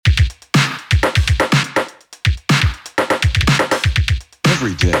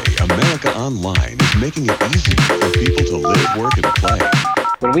Every day, America Online is making it easy for people to live, work, and play.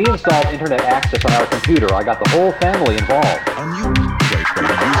 When we installed internet access on our computer, I got the whole family involved. A new way for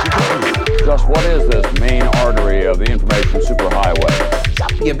the user to prove. Just what is this main artery of the information superhighway?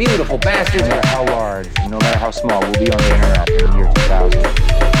 Stop, you beautiful bastards! No matter how large, no matter how small, we'll be on the internet in the year 2000.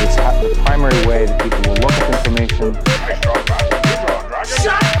 It's the primary way that people will look at information.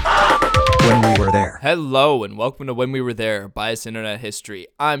 Shut up! When we were there. Hello and welcome to When We Were There, Bias Internet History.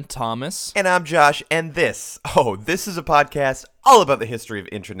 I'm Thomas. And I'm Josh, and this is a podcast all about the history of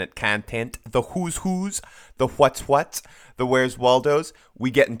internet content, the who's, the what's, the where's Waldo's.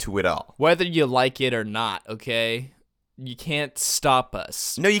 We get into it all. Whether you like it or not, okay? You can't stop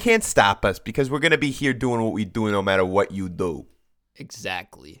us. No, you can't stop us because we're going to be here doing what we do no matter what you do.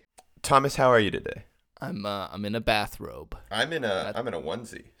 Exactly. Thomas, how are you today? I'm in a bathrobe. I'm in a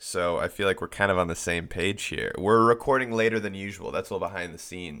onesie, so I feel like we're kind of on the same page here. We're recording later than usual. That's a little behind the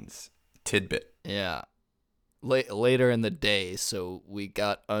scenes tidbit. Yeah. Later in the day, so we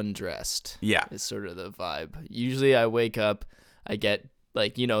got undressed. Yeah. Is sort of the vibe. Usually I wake up, I get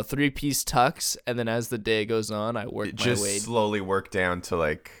 3-piece tucks, and then as the day goes on, I work my way. Just slowly work down to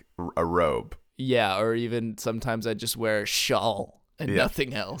like a robe. Yeah, or even sometimes I just wear a shawl. And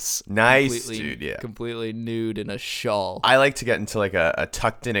nothing else. Nice, dude, yeah. Completely nude in a shawl. I like to get into like a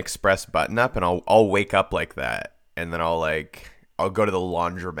tucked-in express button-up, and I'll wake up like that, and then I'll go to the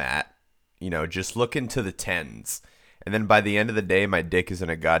laundromat, just look into the tens, and then by the end of the day, my dick is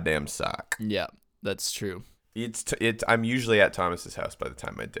in a goddamn sock. Yeah, that's true. I'm usually at Thomas's house by the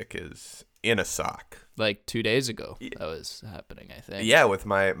time my dick is in a sock. Like 2 days ago, that was happening, I think. Yeah, with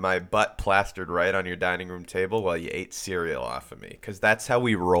my butt plastered right on your dining room table while you ate cereal off of me, because that's how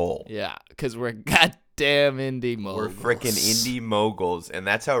we roll. Yeah, because we're goddamn indie moguls. We're freaking indie moguls, and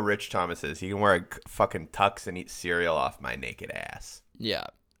that's how rich Thomas is. He can wear a fucking tux and eat cereal off my naked ass. Yeah,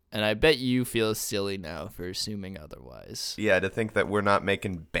 and I bet you feel silly now for assuming otherwise. Yeah, to think that we're not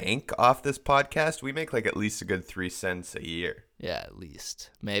making bank off this podcast. We make like at least a good 3 cents a year. Yeah, at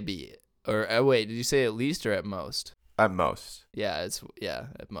least. Maybe. Or wait, did you say at least or at most? At most. Yeah,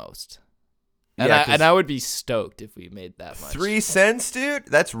 at most. Yeah, and I would be stoked if we made that much. 3 cents, dude?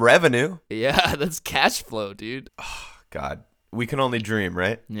 That's revenue. Yeah, that's cash flow, dude. Oh, God. We can only dream,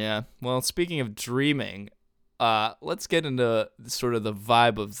 right? Yeah. Well, speaking of dreaming, let's get into sort of the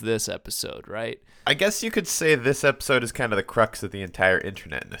vibe of this episode, right? I guess you could say this episode is kind of the crux of the entire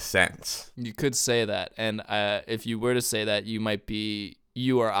internet in a sense. You could say that. And if you were to say that, you might be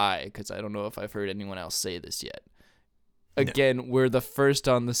you or I, because I don't know if I've heard anyone else say this yet. Again, we're the first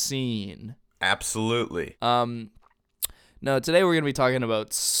on the scene. Absolutely. No, today we're going to be talking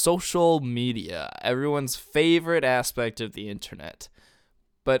about social media, everyone's favorite aspect of the internet.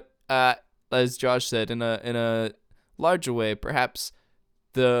 But as Josh said, in a larger way, perhaps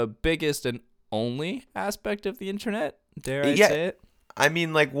the biggest and only aspect of the internet, dare I say it? I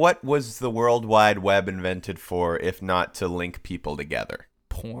mean, like, what was the World Wide Web invented for, if not to link people together?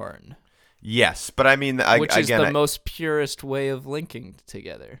 Porn. Yes, but I mean, which is the most purest way of linking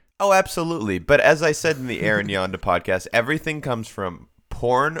together. Oh, absolutely. But as I said in the Aaron Yonda podcast, everything comes from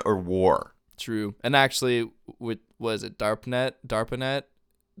porn or war. True. And actually, was it DARPANET?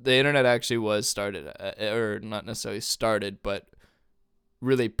 The internet actually was started, or not necessarily started, but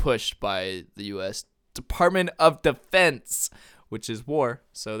really pushed by the U.S. Department of Defense, which is war.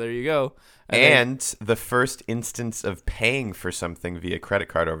 So there you go. And the first instance of paying for something via credit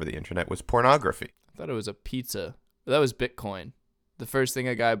card over the internet was pornography. I thought it was a pizza. That was Bitcoin. The first thing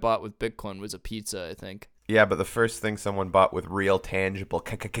a guy bought with Bitcoin was a pizza, I think. Yeah, but the first thing someone bought with real tangible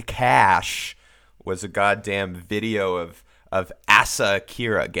cash was a goddamn video of Asa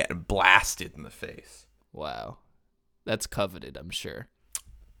Akira getting blasted in the face. Wow. That's coveted, I'm sure.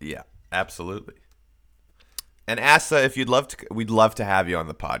 Yeah, absolutely. And Asa, if you'd love to, we'd love to have you on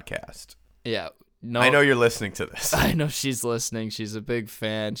the podcast. Yeah. No, I know you're listening to this. I know she's listening. She's a big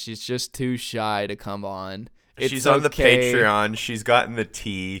fan. She's just too shy to come on. She's on the Patreon. She's gotten the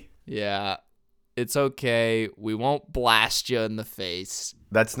tea. Yeah. It's okay. We won't blast you in the face.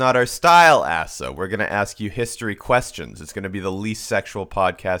 That's not our style, Asa. We're going to ask you history questions. It's going to be the least sexual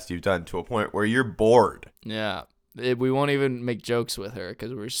podcast you've done, to a point where you're bored. Yeah. We won't even make jokes with her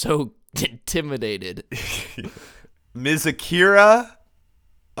because we're so intimidated. Ms. Akira,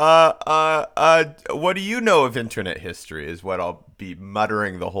 what do you know of internet history is what I'll be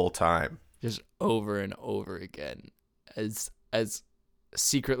muttering the whole time. Just over and over again. As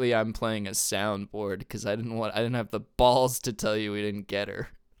secretly I'm playing a soundboard because I didn't have the balls to tell you we didn't get her.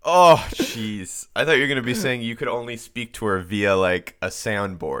 Oh, jeez. I thought you were going to be saying you could only speak to her via, like, a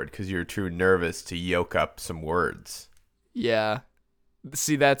soundboard because you're too nervous to yoke up some words. Yeah.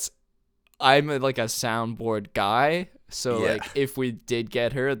 See, I'm like a soundboard guy, so Yeah. like if we did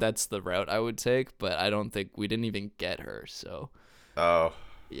get her, that's the route I would take. But I don't think we didn't even get her. So Oh,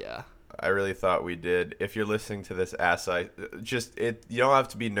 yeah. I really thought we did. If you're listening to this, you don't have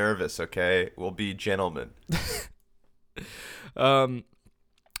to be nervous, okay? We'll be gentlemen. But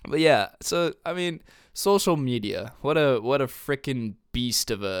yeah. So I mean, social media. What a freaking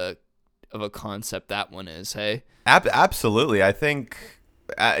beast of a concept that one is. Hey. Absolutely. I think,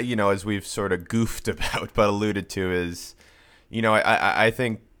 as we've sort of goofed about but alluded to is, I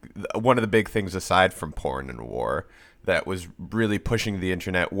think one of the big things aside from porn and war that was really pushing the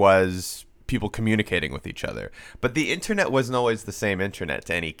internet was people communicating with each other. But the internet wasn't always the same internet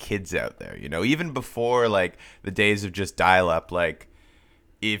to any kids out there. Even before like the days of just dial up, like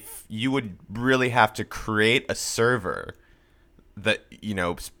if you would really have to create a server that,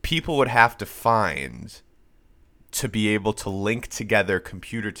 people would have to find to be able to link together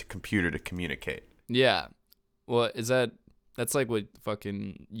computer to computer to communicate. Yeah. Well, that's like what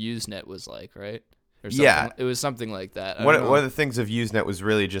fucking Usenet was like, right? Or something. Yeah. It was something like that. One of the things of Usenet was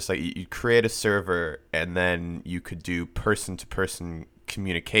really just like you create a server and then you could do person-to-person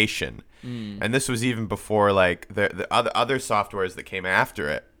communication. And this was even before like the other softwares that came after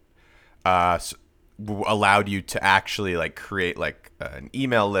it allowed you to actually like create like an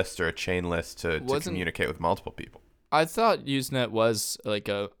email list or a chain list to communicate with multiple people. I thought Usenet was like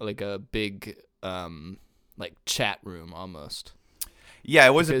a big like chat room almost. Yeah,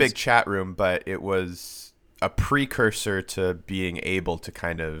 it was a big chat room, but it was a precursor to being able to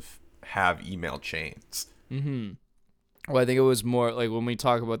kind of have email chains. Mm-hmm. Well, I think it was more like when we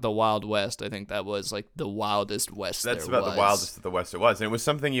talk about the Wild West, I think that was like the wildest West. That's about the wildest of the West it was. And it was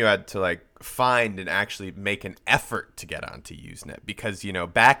something you had to like find and actually make an effort to get onto Usenet because,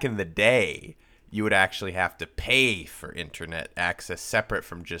 back in the day, you would actually have to pay for internet access separate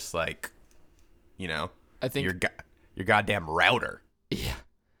from just like, I think your goddamn router. Yeah.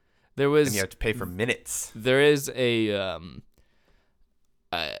 There was, and you have to pay for minutes. There is a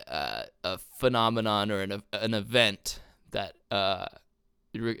phenomenon or an event that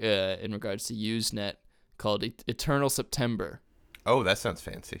in regards to Usenet called Eternal September. Oh, that sounds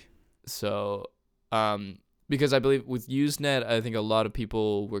fancy. So, because I believe with Usenet, I think a lot of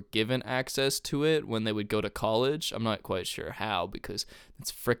people were given access to it when they would go to college. I'm not quite sure how because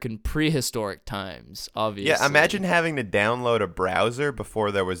it's frickin' prehistoric times, obviously. Yeah, imagine having to download a browser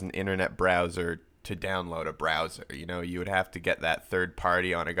before there was an internet browser to download a browser. You would have to get that third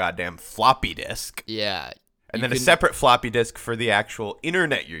party on a goddamn floppy disk. Yeah. And then a separate floppy disk for the actual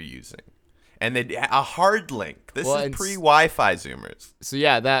internet you're using. And then a hard link. This is pre-Wi-Fi Zoomers. So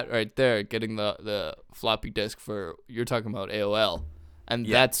yeah, that right there, getting the floppy disk for, you're talking about AOL. And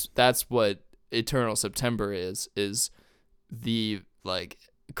yeah. that's what Eternal September is the like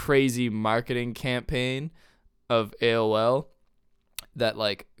crazy marketing campaign of AOL that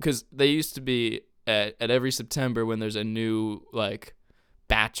like, because they used to be at every September when there's a new like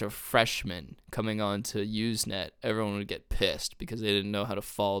batch of freshmen coming on to Usenet, everyone would get pissed because they didn't know how to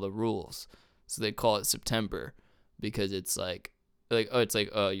follow the rules. So they call it September because it's like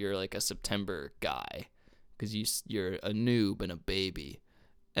you're like a September guy because you're a noob and a baby.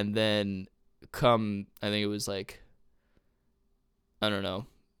 And then I think it was like, I don't know,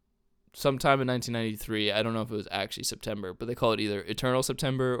 sometime in 1993, I don't know if it was actually September, but they call it either Eternal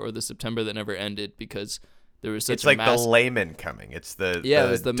September or the September that never ended because there was such it's like the layman coming. It's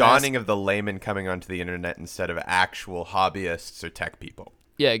the dawning of the layman coming onto the internet instead of actual hobbyists or tech people.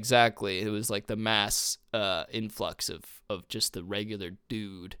 Yeah, exactly. It was like the mass influx of just the regular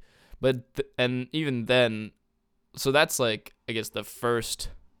dude. But and even then, so that's like, I guess, the first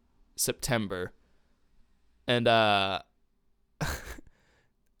September. And I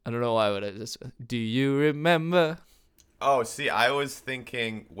don't know why would I just, do you remember? Oh, see, I was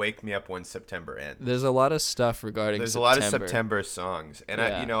thinking Wake Me Up When September Ends. There's a lot of stuff regarding There's September. a lot of September songs. And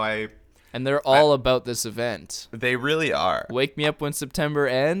yeah. And they're all about this event. They really are. Wake me up when September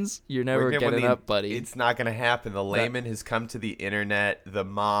ends. You're never getting up, buddy. It's not going to happen. The layman has come to the internet. The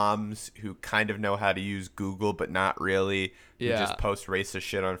moms who kind of know how to use Google, but not really. Who just post racist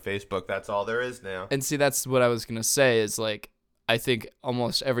shit on Facebook. That's all there is now. And see, that's what I was going to say is like, I think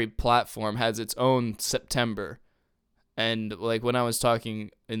almost every platform has its own September. And like when I was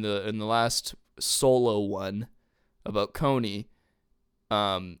talking in the last solo one about Coney,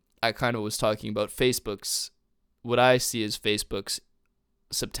 I kind of was talking about Facebook's, what I see as Facebook's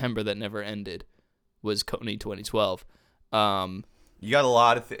September that never ended was Coney 2012. You got a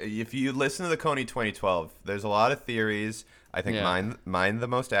lot of, if you listen to the Coney 2012, there's a lot of theories. I think mine the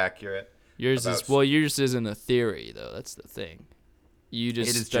most accurate. Yours isn't a theory though. That's the thing. You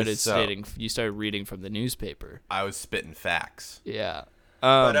just is started just so. stating. You started reading from the newspaper. I was spitting facts. Yeah.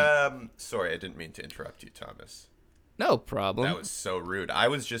 But sorry, I didn't mean to interrupt you, Thomas. No problem. That was so rude. I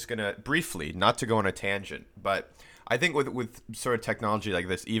was just gonna briefly, not to go on a tangent, but I think with sort of technology like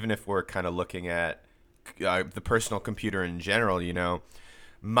this, even if we're kind of looking at the personal computer in general, you know,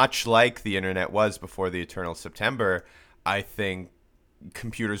 much like the internet was before the Eternal September, I think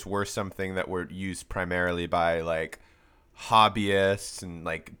computers were something that were used primarily by like hobbyists and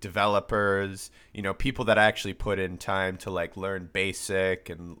like developers, you know, people that actually put in time to like learn basic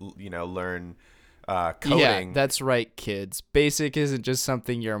and, you know, learn coding. Yeah, that's right, kids. Basic isn't just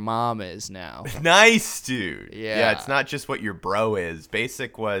something your mom is now. Nice, dude. Yeah. It's not just what your bro is.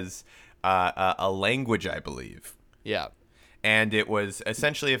 Basic was a language, I believe. Yeah. And it was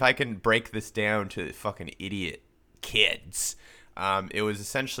essentially, if I can break this down to fucking idiot kids, it was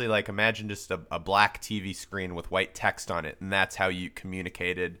essentially like, imagine just a black TV screen with white text on it, and that's how you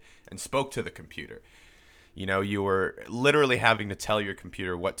communicated and spoke to the computer. You know, you were literally having to tell your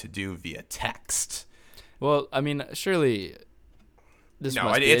computer what to do via text. Well, I mean, surely this No,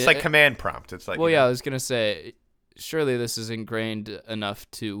 must be it's like command prompt. It's like, well, you yeah, know, I was gonna say, surely this is ingrained enough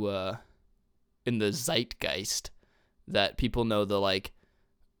to in the zeitgeist that people know the like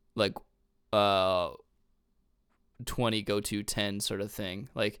 20 go to 10 sort of thing,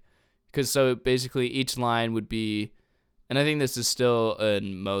 like, because so basically each line would be, and I think this is still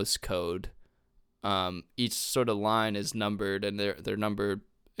in most code, each sort of line is numbered, and they're numbered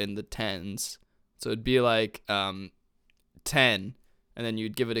in the tens, so it'd be like 10, and then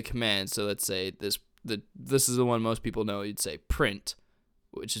you'd give it a command. So let's say this is the one most people know. You'd say print,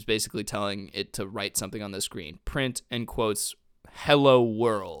 which is basically telling it to write something on the screen. Print, in quotes, hello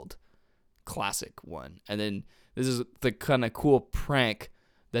world. Classic one. And then this is the kind of cool prank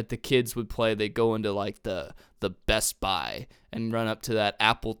that the kids would play. They go into like the Best Buy and run up to that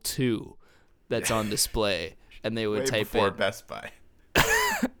Apple II that's on display, and they would way type before in Best Buy.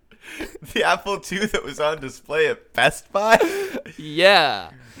 The Apple II that was on display at Best Buy?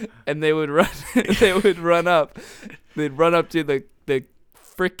 yeah, and they would run up to the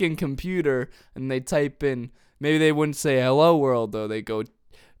freaking computer, and they type in, maybe they wouldn't say hello world though, they go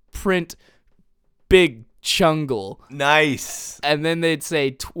print big chungle. Nice. And then they'd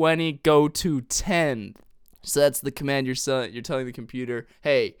say 20 go to 10. So that's the command you're telling the computer,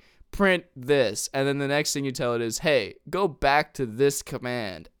 hey, print this. And then the next thing you tell it is, hey, go back to this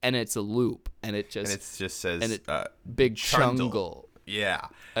command. And it's a loop. And it just says and it, big chundle. chungle. Yeah.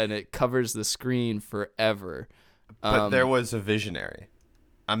 And it covers the screen forever. But there was a visionary.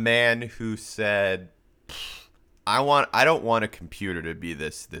 A man who said, I don't want a computer to be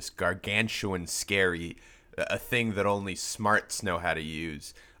this gargantuan, scary, a thing that only smarts know how to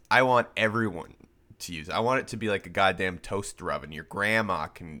use. I want everyone to use. I want it to be like a goddamn toaster oven. Your grandma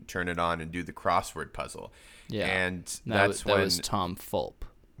can turn it on and do the crossword puzzle. Yeah. And that that's was Tom Fulp.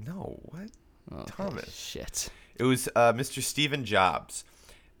 No, what? Okay, Thomas. Shit. It was Mr. Stephen Jobs.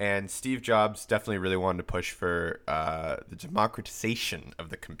 And Steve Jobs definitely really wanted to push for the democratization of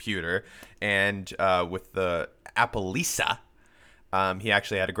the computer. And with the Apple Lisa, he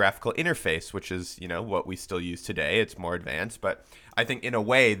actually had a graphical interface, which is, you know, what we still use today. It's more advanced. But I think in a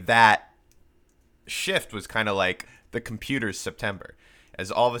way that shift was kind of like the computer's September. As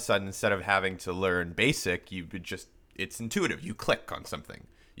all of a sudden, instead of having to learn basic, you would just, it's intuitive. You click on something.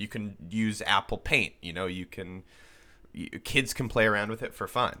 You can use Apple Paint. You know, kids can play around with it for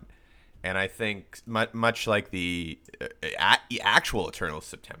fun. And I think much like the actual Eternal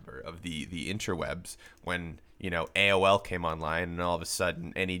September of the interwebs, when, you know, AOL came online and all of a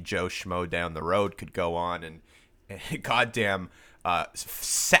sudden any Joe Schmo down the road could go on and goddamn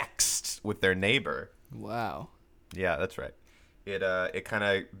sext with their neighbor. Wow. Yeah, that's right. It kind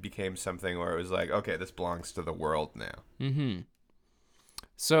of became something where it was like, okay, this belongs to the world now. Mm-hmm.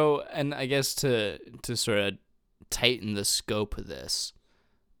 So, and I guess to sort of tighten the scope of this,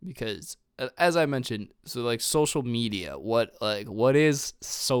 because as I mentioned, so like social media, what is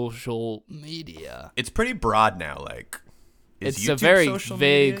social media? It's pretty broad now. Like, is it's a YouTube very social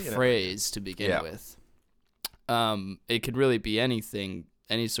vague media? You know? phrase to begin with. It could really be anything,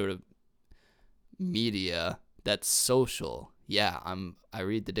 any sort of media that's social. Yeah, I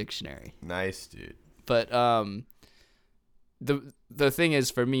read the dictionary. Nice, dude. But the thing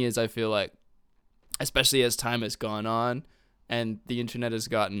is, for me, is I feel like, especially as time has gone on and the internet has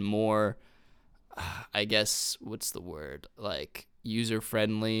gotten more, I guess, what's the word? Like,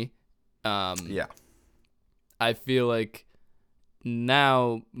 user-friendly. Yeah. I feel like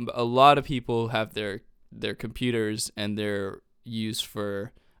now a lot of people have their computers, and they're used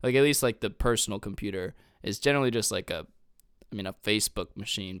for, like, at least like the personal computer is generally just like a a Facebook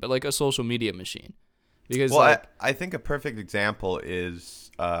machine, but like a social media machine. Because Well, like, I think a perfect example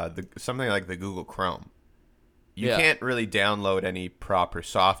is something like the Google Chrome. You Yeah. can't really download any proper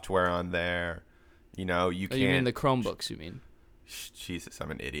software on there. You know, you oh, can't. you mean the Chromebooks? You mean? Jesus,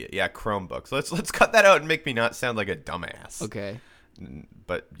 I'm an idiot. Yeah, Chromebooks. Let's cut that out and make me not sound like a dumbass. Okay,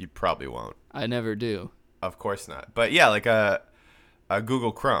 But you probably won't. I never do. Of course not. But yeah, like a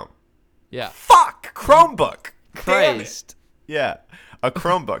Google Chrome. Yeah. Fuck Chromebook. Damn it. Christ. Yeah, a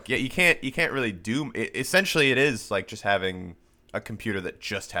Chromebook. Yeah, you can't really do. Essentially, it is like just having a computer that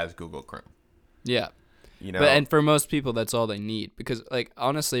just has Google Chrome. Yeah. You know. But and for most people, that's all they need because, like,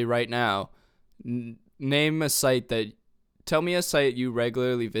 honestly, right now, name a site that. Tell me a site you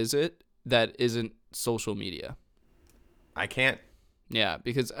regularly visit that isn't social media. I can't. Yeah,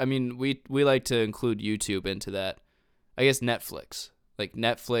 because I mean, we like to include YouTube into that. I guess Netflix,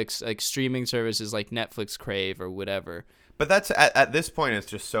 like streaming services like Netflix, Crave, or whatever. But that's at this point, it's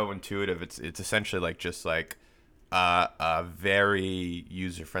just so intuitive. It's essentially like just like a very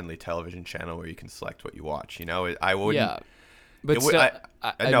user friendly television channel where you can select what you watch. You know, I wouldn't. Yeah, but it would-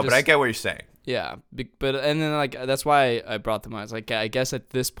 still, no, but I get what you're saying. Yeah, but and then like that's why I brought them on. It's like I guess at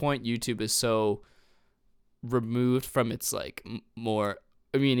this point YouTube is so removed from its like more.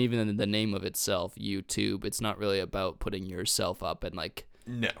 I mean, even in the name of itself, YouTube. It's not really about putting yourself up and like.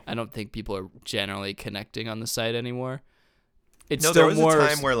 No. I don't think people are generally connecting on the site anymore. It's No, still there was more a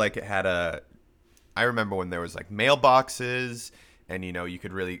time where like it had a. I remember when there was like mailboxes, and you know you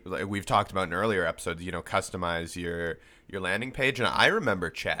could really like we've talked about in earlier episodes. You know, customize your landing page, and I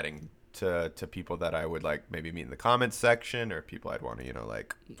remember chatting to people that I would like maybe meet in the comments section, or people I'd want to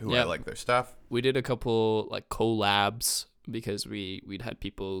like who I like their stuff. we did a couple like collabs because we'd had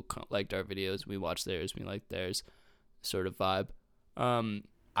people liked our videos, we watched theirs, we liked theirs, sort of vibe.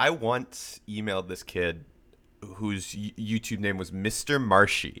 I once emailed this kid whose YouTube name was Mr.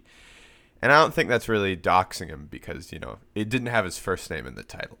 Marshy. And I don't think that's really doxing him because, you know, it didn't have his first name in the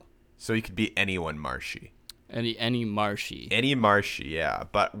title. So he could be anyone Marshy. Any Marshy. Any Marshy, yeah.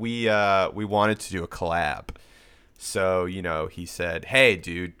 But we wanted to do a collab. So, you know, he said, hey,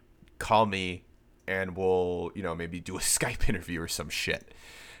 dude, call me and we'll, you know, maybe do a Skype interview or some shit.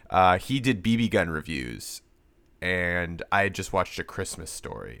 He did BB gun reviews. And I had just watched A Christmas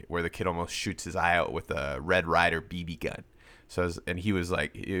Story where the kid almost shoots his eye out with a Red Ryder BB gun. So and he was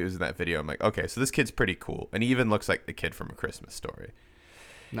like, he was in that video. I'm like, okay, so this kid's pretty cool. And he even looks like the kid from A Christmas Story.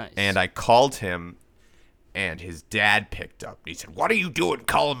 Nice. And I called him and his dad picked up. He said, what are you doing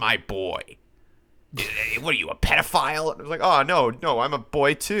calling my boy? What are you, a pedophile? And I was like, oh, no, I'm a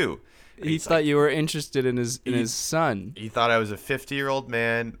boy too. And he he's thought like, you were interested in his son. he thought I was a 50-year-old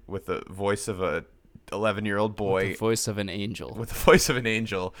man with the voice of a 11-year-old boy. The voice of an angel. With the voice of an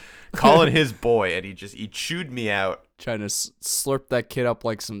angel, calling his boy, and he chewed me out. Trying to slurp that kid up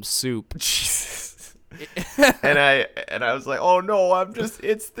like some soup. Jesus. and I was like, oh no, this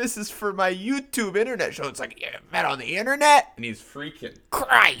is for my YouTube internet show. It's like, yeah, met on the internet, and he's freaking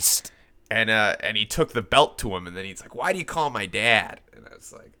Christ. and he took the belt to him, and then he's like, why do you call my dad? And I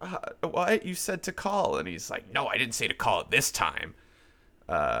was like, what? You said to call, and he's like, no, I didn't say to call it this time.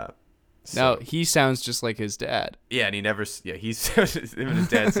 No, he sounds just like his dad. Yeah, and him and his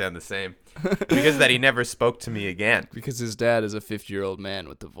dad sound the same. Because of that, he never spoke to me again. Because his dad is a 50-year-old man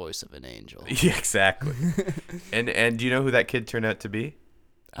with the voice of an angel. Yeah, exactly. and do you know who that kid turned out to be?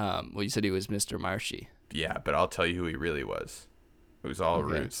 Well, you said he was Mr. Marshy. Yeah, but I'll tell you who he really was. It was all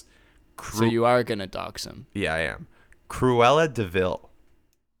Okay. ruse. So you are going to dox him. Yeah, I am. Cruella DeVille.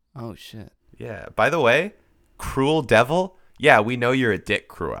 Oh, shit. Yeah. By the way, Cruel Devil. Yeah, we know you're a dick,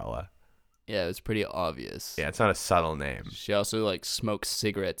 Cruella. Yeah, it's pretty obvious. Yeah, it's not a subtle name. She also, like, smokes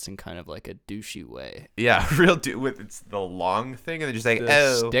cigarettes in kind of, like, a douchey way. Yeah, real with it's the long thing, and they're just like,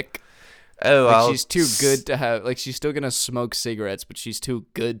 The oh, stick. oh, Like, I'll she's too good to have... Like, she's still going to smoke cigarettes, but she's too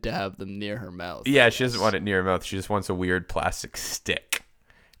good to have them near her mouth. Yeah, she doesn't want it near her mouth. She just wants a weird plastic stick.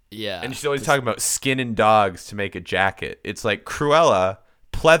 Yeah. And she's always talking about skinning dogs to make a jacket. It's like Cruella,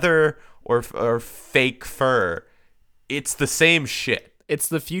 pleather or fake fur. It's the same shit. It's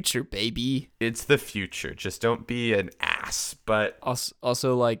the future, baby. It's the future. Just don't be an ass. But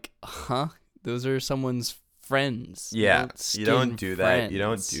Also, like, those are someone's friends. yeah, you don't skin do that. You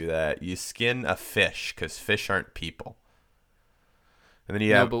don't friends. do that. You skin a fish because fish aren't people. And then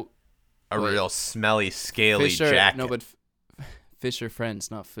you No, have but a wait. real smelly, scaly fish are jacket. no, but fish are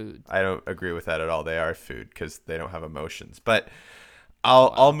friends, not food. I don't agree with that at all. They are food because they don't have emotions. But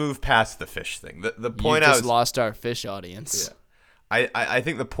I'll move past the fish thing. The point you I just was lost our fish audience. Yeah. I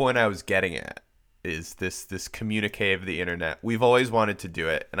think the point I was getting at is this communique of the internet. We've always wanted to do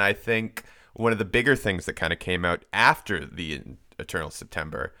it, and I think one of the bigger things that kind of came out after the Eternal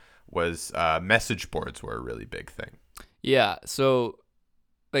September was message boards were a really big thing. Yeah, so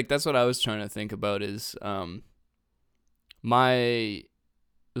like that's what I was trying to think about is my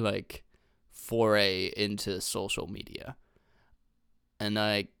like foray into social media. And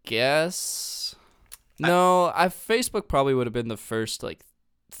I guess Facebook probably would have been the first like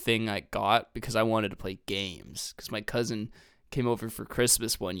thing I got because I wanted to play games because my cousin came over for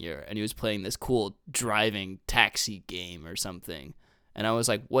Christmas one year and he was playing this cool driving taxi game or something. And I was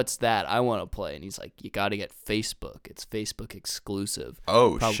like, what's that? I want to play. And he's like, you got to get Facebook. It's Facebook exclusive.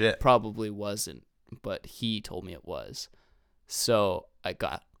 Oh, shit. Probably wasn't, but he told me it was. So I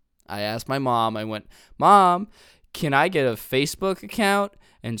asked my mom, I went, Mom, can I get a Facebook account?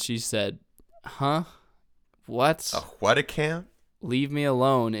 And she said, huh? What? A what account? Leave me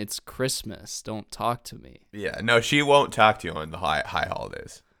alone. It's Christmas. Don't talk to me. Yeah, no, she won't talk to you on the high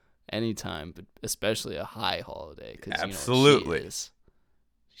holidays. Anytime, but especially a high holiday. Absolutely. You know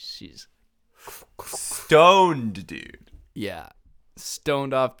she's stoned, dude. Yeah.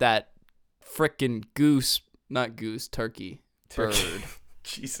 Stoned off that frickin' turkey. Bird.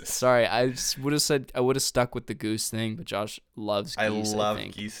 Jesus. Sorry, I would have stuck with the goose thing, but Josh loves geese. I love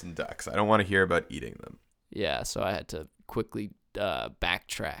geese and ducks. I don't want to hear about eating them. Yeah, so I had to quickly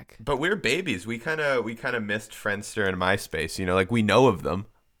backtrack. But we're babies. We kind of missed Friendster and MySpace. You know, like we know of them.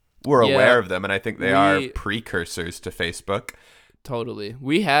 We're aware of them, and I think they are precursors to Facebook. Totally.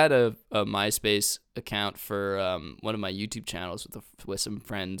 We had a MySpace account for one of my YouTube channels with some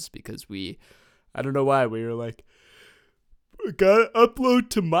friends because I don't know why, we were like, we gotta upload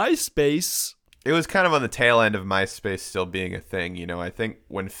to MySpace. It was kind of on the tail end of MySpace still being a thing. You know, I think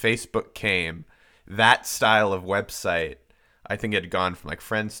when Facebook came, that style of website, I think it had gone from like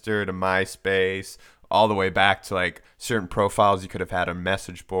Friendster to MySpace, all the way back to like certain profiles you could have had on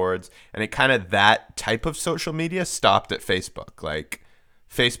message boards. And it kind of, that type of social media stopped at Facebook. Like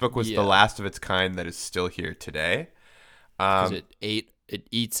Facebook was the last of its kind that is still here today. Because it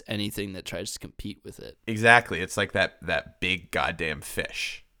eats anything that tries to compete with it. Exactly. It's like that big goddamn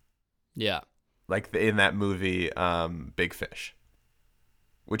fish. Yeah. Like in that movie, Big Fish,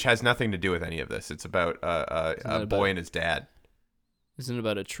 which has nothing to do with any of this. It's about a boy and his dad. Isn't it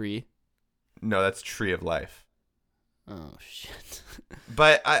about a tree? No, that's Tree of Life. Oh, shit.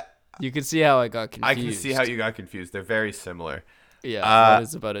 But you can see how I got confused. I can see how you got confused. They're very similar. Yeah, one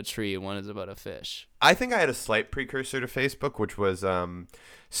is about a tree and one is about a fish. I think I had a slight precursor to Facebook, which was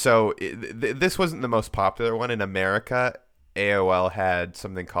this wasn't the most popular one in America. AOL had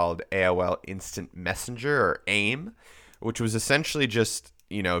something called AOL Instant Messenger, or AIM, which was essentially just,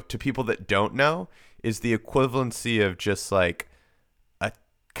 you know, to people that don't know, is the equivalency of just like a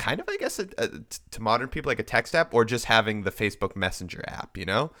kind of, I guess, to modern people, like a text app, or just having the Facebook Messenger app, you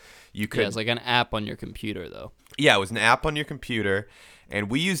know? You could, yeah, it's like an app on your computer, though. Yeah, it was an app on your computer, and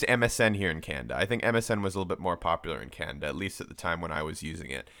we used MSN here in Canada. I think MSN was a little bit more popular in Canada, at least at the time when I was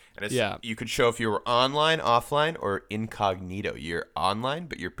using it. And you could show if you were online, offline, or incognito. You're online,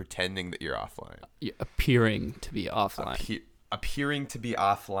 but you're pretending that you're offline. You're appearing to be offline. Appearing to be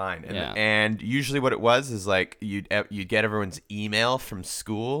offline. And usually what it was is like you'd get everyone's email from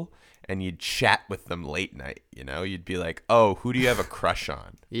school, and you'd chat with them late night, you know? You'd be like, oh, who do you have a crush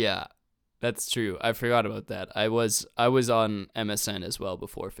on? Yeah, that's true. I forgot about that. I was on MSN as well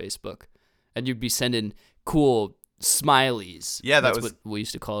before Facebook. And you'd be sending cool smileys. Yeah, that's what we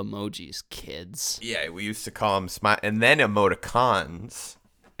used to call emojis, kids. Yeah, we used to call them smile, and then emoticons.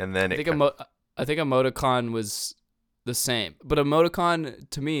 And then I think emoticon was the same. But emoticon,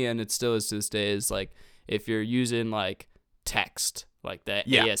 to me, and it still is to this day, is like if you're using like text, like the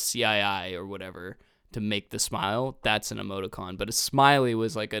ASCII or whatever, to make the smile, that's an emoticon. But a smiley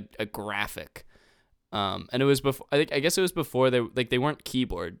was like a graphic. And it was before, I guess it was before they weren't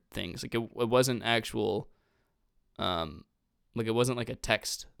keyboard things. Like it wasn't actual, like it wasn't like a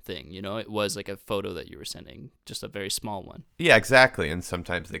text thing, you know? It was like a photo that you were sending, just a very small one. Yeah, exactly. And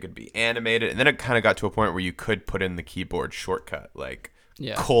sometimes they could be animated. And then it kind of got to a point where you could put in the keyboard shortcut, like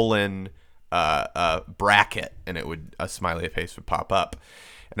colon, bracket, and a smiley face would pop up.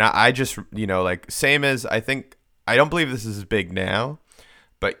 And I just, you know, like same as I don't believe this is as big now,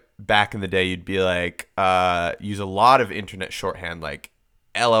 but back in the day you'd be like, use a lot of internet shorthand like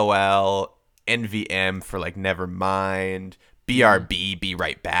LOL, NVM for like never mind, BRB, be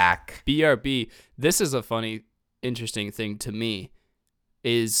right back. BRB, this is a funny, interesting thing to me,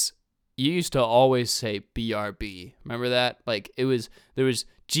 is you used to always say BRB. Remember that? Like there was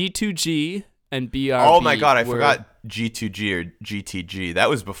G2G and BRB. Oh my god, I forgot G2G or GTG. That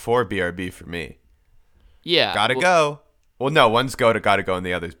was before BRB for me. Yeah. Gotta go. Well, no, one's gotta go and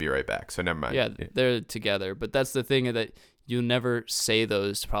the other's be right back. So never mind. Yeah, they're together. But that's the thing, that you'll never say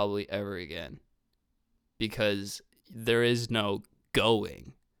those probably ever again, because there is no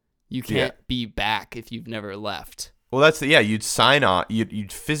going. You can't be back if you've never left. Well, you'd sign off.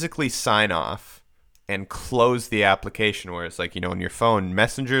 You'd physically sign off and close the application, where it's like, on your phone,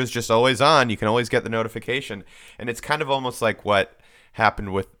 Messenger is just always on. You can always get the notification. And it's kind of almost like what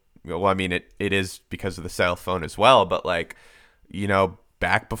happened with, well, I mean, it is because of the cell phone as well. But like,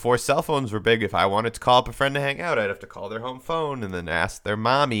 back before cell phones were big, if I wanted to call up a friend to hang out, I'd have to call their home phone and then ask their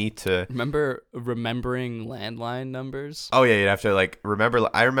mommy to. Remembering landline numbers? Oh, yeah, you'd have to like remember.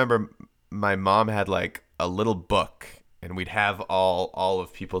 I remember my mom had like a little book, and we'd have all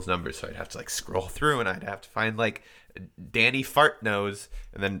of people's numbers, so I'd have to like scroll through, and I'd have to find like Danny Fartnose,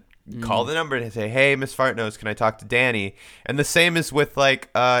 and then call the number and say, "Hey, Miss Fartnose, can I talk to Danny?" And the same is with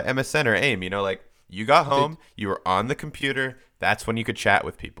like MSN or AIM. Like you got home, you were on the computer. That's when you could chat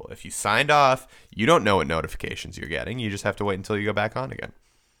with people. If you signed off, you don't know what notifications you're getting. You just have to wait until you go back on again.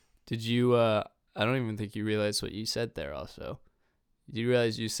 Did you? I don't even think you realized what you said there. Also, did you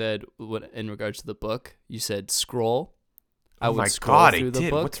realize you said, what in regards to the book? You said scroll. I would scroll through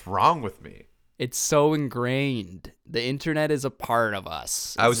the book. What's wrong with me? It's so ingrained. The internet is a part of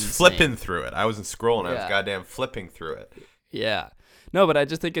us. I was flipping through it. I wasn't scrolling. I was goddamn flipping through it. Yeah. No, but I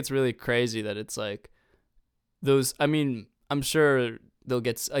just think it's really crazy that it's like those. I mean, I'm sure they'll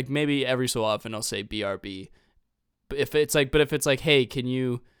get like maybe every so often I'll say BRB. But if it's like, hey, can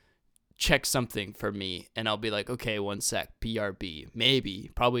you check something for me? And I'll be like, okay, one sec, BRB.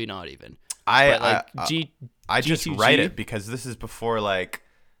 Maybe, probably not even. I just write it because this is before like,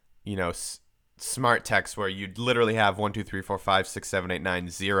 smart text where you'd literally have 1, 2, 3, 4, 5, 6, 7, 8, 9,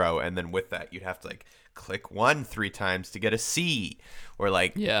 0, and then with that you'd have to like click 1 3 times to get a C, or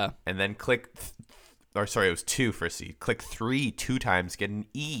like and then click or sorry, it was 2 for a C. Click 3 2 times, get an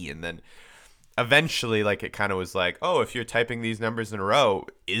E, and then eventually like it kind of was like, oh, if you're typing these numbers in a row,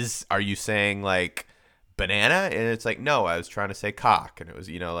 are you saying like banana? And it's like, no, I was trying to say cock, and it was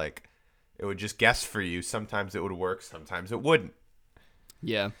like it would just guess for you. Sometimes it would work, sometimes it wouldn't.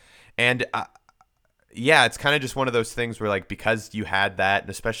 Yeah. And it's kind of just one of those things where like, because you had that, and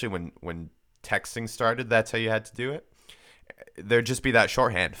especially when texting started, that's how you had to do it. There'd just be that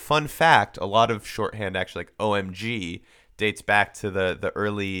shorthand. Fun fact, a lot of shorthand, actually, like OMG, dates back to the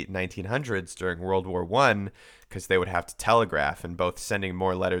early 1900s during World War I, because they would have to telegraph, and both sending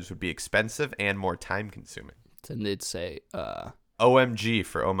more letters would be expensive and more time consuming. Then they'd say OMG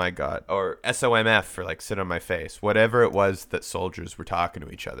for oh my god, or SOMF for like sit on my face, whatever it was that soldiers were talking to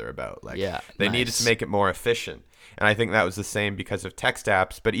each other about. Like they needed to make it more efficient. And I think that was the same because of text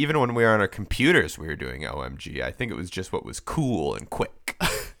apps. But even when we were on our computers, we were doing OMG. I think it was just what was cool and quick.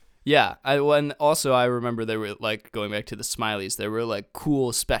 Yeah. I remember there were like, going back to the smileys, there were like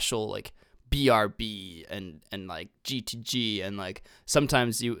cool special like BRB and like GTG, and like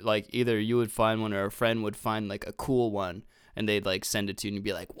sometimes you like either you would find one or a friend would find like a cool one, and they'd like send it to you and you'd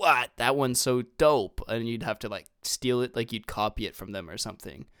be like, what? That one's so dope. And you'd have to like steal it, like you'd copy it from them or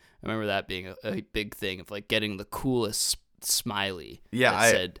something. I remember that being a big thing of like getting the coolest smiley.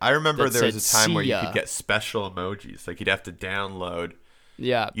 Yeah, I remember there was a time where you could get special emojis. Like you'd have to download.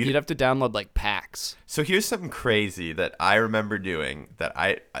 Yeah, you'd have to download like packs. So here's something crazy that I remember doing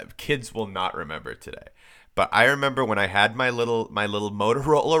that kids will not remember today. But I remember when I had my little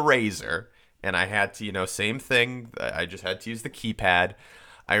Motorola Razr, and I had to, same thing. I just had to use the keypad.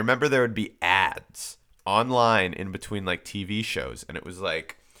 I remember there would be ads online in between like TV shows, and it was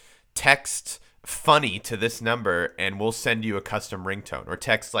like, text funny to this number and we'll send you a custom ringtone, or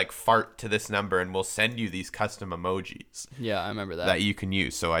text like fart to this number and we'll send you these custom emojis. Yeah, I remember that. That you can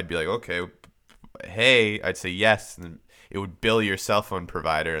use. So I'd be like, okay, hey, I'd say yes, and then it would bill your cell phone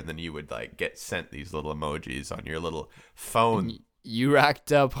provider, and then you would like get sent these little emojis on your little phone. You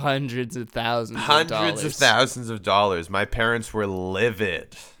racked up hundreds of thousands of dollars. My parents were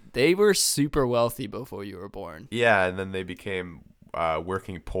livid. They were super wealthy before you were born. Yeah, and then they became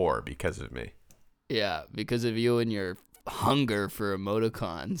working poor because of me. Yeah, because of you and your hunger for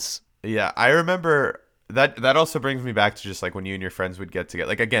emoticons. Yeah, I remember that also brings me back to just like when you and your friends would get together.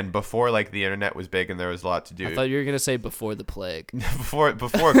 Like again, before like the internet was big and there was a lot to do. I thought you were gonna say before the plague. before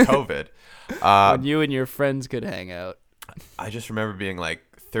COVID. When you and your friends could hang out. I just remember being like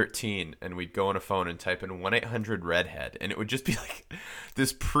 13 and we'd go on a phone and type in 1-800-REDHEAD, and it would just be like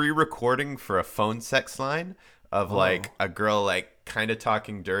this pre-recording for a phone sex line of like a girl like kind of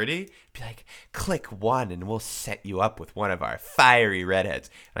talking dirty. Be like, click 1 and we'll set you up with one of our fiery redheads.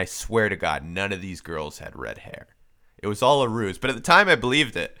 And I swear to God, none of these girls had red hair. It was all a ruse. But at the time, I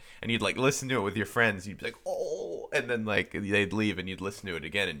believed it. And you'd like listen to it with your friends. You'd be like, oh, and then like they'd leave, and you'd listen to it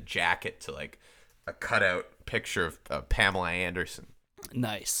again and jack it to like a cutout picture of Pamela Anderson,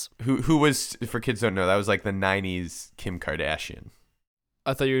 Nice. who was, for kids who don't know, that was like the '90s Kim Kardashian.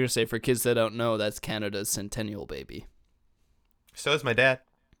 I thought you were going to say, for kids that don't know, that's Canada's centennial baby. So is my dad.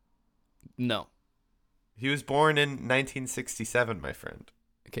 No. He was born in 1967, my friend.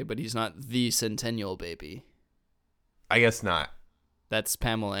 Okay, but he's not the centennial baby. I guess not. That's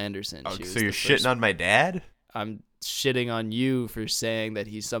Pamela Anderson. Oh, She was so you're the shitting first- on my dad? I'm shitting on you for saying that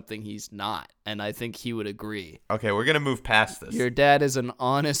he's something he's not, and I think he would agree. Okay, we're gonna move past this. Your dad is an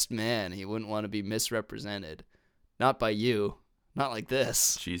honest man. He wouldn't want to be misrepresented. Not by you. Not like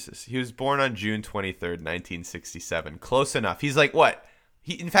this. Jesus, he was born on June 23rd, 1967. Close enough. He's like what?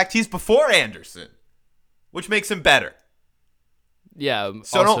 In fact, he's before Anderson, which makes him better. Yeah.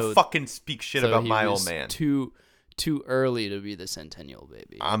 So also, don't fucking speak shit so about he my was old man. Too early to be the centennial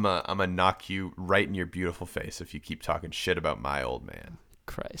baby. I'm a knock you right in your beautiful face if you keep talking shit about my old man.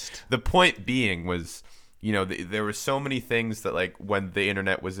 Christ. The point being was, you know, there were so many things that, like, when the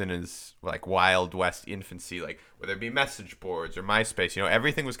internet was in its, like, Wild West infancy, like, whether it be message boards or MySpace, you know,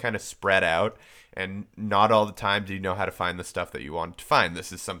 everything was kind of spread out, and not all the time do you know how to find the stuff that you wanted to find.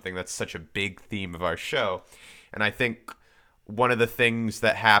 This is something that's such a big theme of our show. And I think one of the things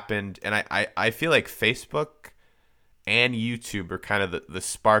that happened, and I feel like Facebook and YouTube are kind of the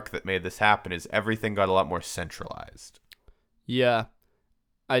spark that made this happen, is everything got a lot more centralized. Yeah.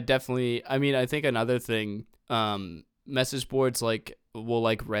 I think another thing, message boards like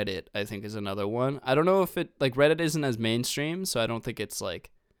Reddit, I think is another one. I don't know if Reddit isn't as mainstream, so I don't think it's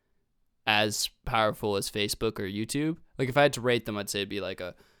like as powerful as Facebook or YouTube. Like if I had to rate them, I'd say it'd be like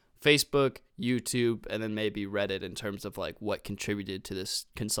a Facebook, YouTube, and then maybe Reddit in terms of like what contributed to this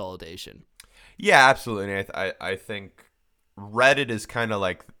consolidation. Yeah, absolutely. And I think Reddit is kind of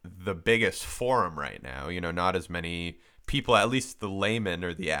like the biggest forum right now. You know, not as many people, at least the layman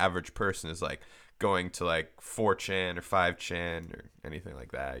or the average person, is like going to like 4chan or 5chan or anything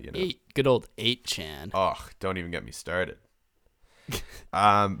like that. You know, Good old 8chan. Oh, don't even get me started.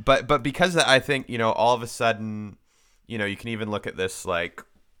 But because I think, you know, all of a sudden, you know, you can even look at this like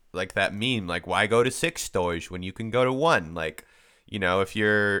that meme, like, why go to 6 stores when you can go to 1? Like, you know, if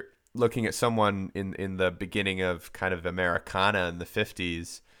you're looking at someone in the beginning of kind of Americana in the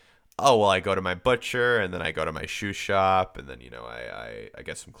 50s, oh, well, I go to my butcher, and then I go to my shoe shop, and then, you know, I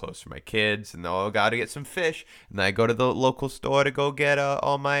get some clothes for my kids, and then I got to get some fish, and then I go to the local store to go get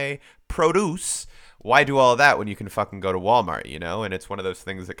all my produce. Why do all that when you can fucking go to Walmart, you know? And it's one of those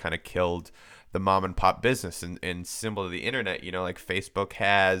things that kind of killed the mom and pop business. And symbol of the internet, you know, like Facebook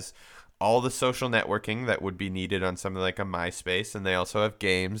has all the social networking that would be needed on something like a MySpace, and they also have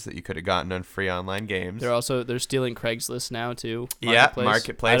games that you could have gotten on free online games. They're stealing Craigslist now too. Yeah,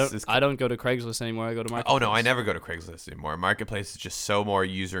 Marketplace. I don't go to Craigslist anymore. I go to Marketplace. Oh no, I never go to Craigslist anymore. Marketplace is just so more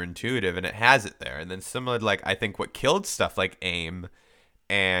user intuitive, and it has it there. And then similar to, like, I think what killed stuff like AIM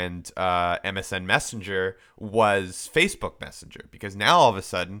and MSN Messenger was Facebook Messenger, because now all of a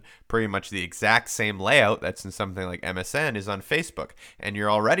sudden pretty much the exact same layout that's in something like MSN is on Facebook, and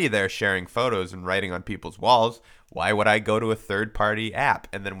you're already there sharing photos and writing on people's walls. Why would I go to a third-party app?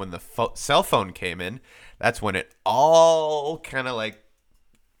 And then when the cell phone came in, that's when it all kind of like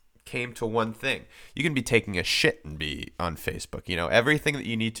came to one thing. You can be taking a shit and be on Facebook. You know, everything that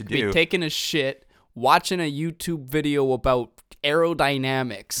you need to do. Be taking a shit, watching a YouTube video about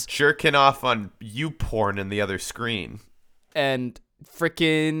aerodynamics, jerking off on YouPorn in the other screen, and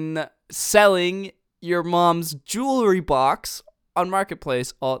freaking selling your mom's jewelry box on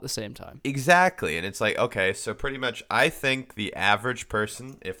Marketplace all at the same time. Exactly. And it's like, okay, so pretty much I think the average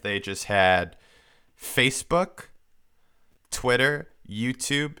person, if they just had Facebook, Twitter,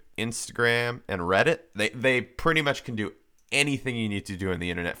 YouTube, Instagram, and Reddit, they pretty much can do anything you need to do on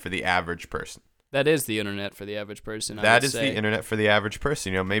the internet for the average person. That is the internet for the average person. That is the internet for the average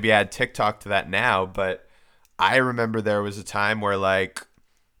person. You know, maybe add TikTok to that now, but I remember there was a time where, like,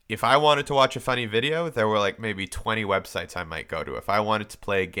 if I wanted to watch a funny video, there were like maybe 20 websites I might go to. If I wanted to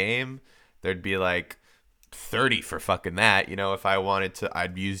play a game, there'd be like 30 for fucking that. You know, if I wanted to,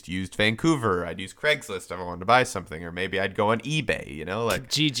 I'd used Vancouver. I'd use Craigslist if I wanted to buy something, or maybe I'd go on eBay, you know, like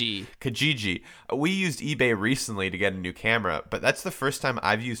Kijiji. We used eBay recently to get a new camera, but that's the first time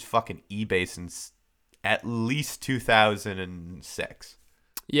I've used fucking eBay since at least 2006.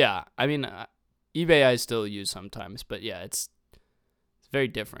 Yeah, I mean, eBay I still use sometimes, but yeah, it's very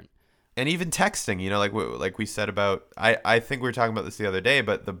different. And even texting, you know, like we said about, I think we were talking about this the other day,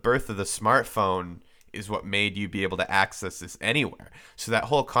 but the birth of the smartphone is what made you be able to access this anywhere. So that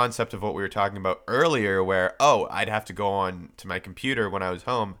whole concept of what we were talking about earlier, where, oh, I'd have to go on to my computer when I was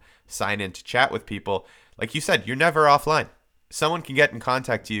home, sign in to chat with people. Like you said, you're never offline. Someone can get in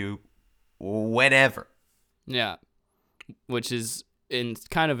contact with you whenever. Yeah, which is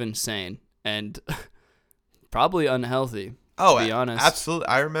kind of insane and probably unhealthy. Oh, to be honest. Absolutely.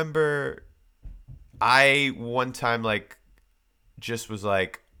 I remember I one time like just was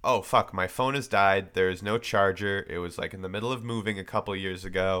like, oh fuck, my phone has died. There's no charger. It was like in the middle of moving a couple years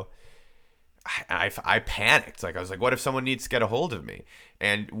ago. I panicked. Like I was like, what if someone needs to get a hold of me?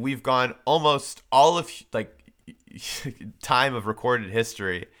 And we've gone almost all of like time of recorded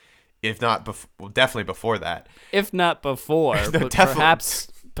history, if not definitely before that. If not before, No, but definitely.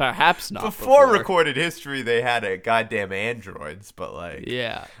 perhaps not Before recorded history, they had a goddamn androids, but like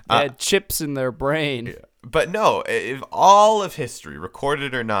Yeah, they had chips in their brain. yeah. But no, if all of history,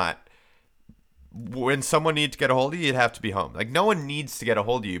 recorded or not, when someone needs to get a hold of you, you'd have to be home. Like no one needs to get a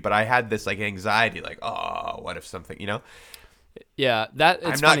hold of you, but I had this like anxiety, like, oh, what if something, you know? Yeah, it's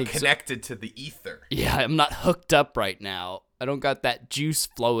I'm funny, not connected to the ether. Yeah, I'm not hooked up right now. I don't got that juice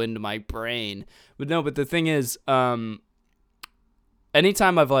flow into my brain. But no, but the thing is,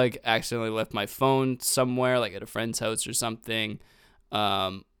 anytime I've like accidentally left my phone somewhere, like at a friend's house or something,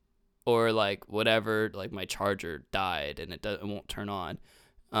 or like whatever, like my charger died and it won't turn on,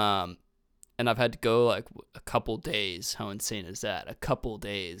 and I've had to go like a couple days. How insane is that? A couple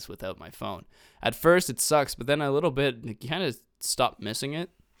days without my phone. At first it sucks, but then a little bit you kind of stop missing it.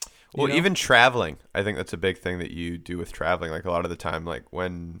 Well, know? even traveling, I think that's a big thing that you do with traveling. Like a lot of the time, like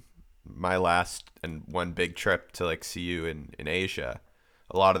when my last and one big trip to like see you in Asia,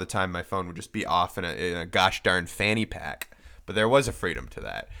 a lot of the time my phone would just be off in a gosh darn fanny pack. But there was a freedom to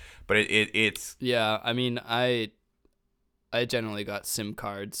that. But it's Yeah, I mean, I generally got SIM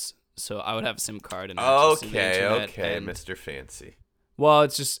cards, so I would have a SIM card and access to the internet, okay, and- Mr. Fancy. Well,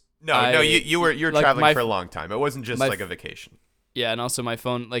 it's just No, you were like, traveling for a long time. It wasn't just like a vacation. Yeah, and also my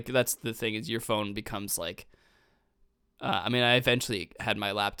phone, like that's the thing is your phone becomes like. I mean, I eventually had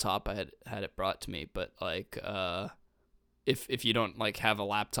my laptop. I had it brought to me, but like, if you don't like have a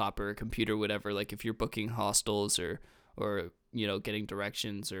laptop or a computer, whatever, like if you're booking hostels or you know getting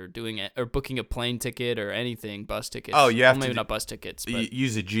directions or doing it or booking a plane ticket or anything, bus tickets. Oh, you have maybe to not bus tickets, but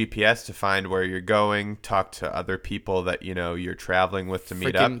use a GPS to find where you're going. Talk to other people that you know you're traveling with to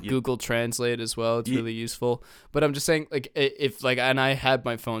meet up. Google Translate as well. It's really useful. But I'm just saying, like, if like, and I had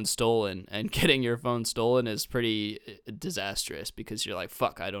my phone stolen, and getting your phone stolen is pretty disastrous because you're like,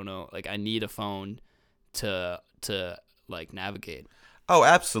 fuck, I don't know, like, I need a phone to like navigate. Oh,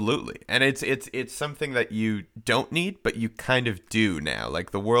 absolutely. And it's something that you don't need, but you kind of do now.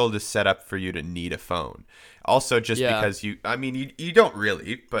 Like the world is set up for you to need a phone. Also, just because you don't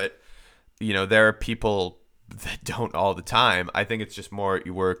really, but you know, there are people that don't all the time. I think it's just more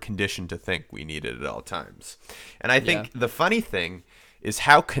you were conditioned to think we need it at all times. And I think the funny thing is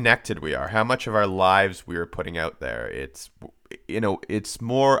how connected we are, how much of our lives we are putting out there. It's, you know, it's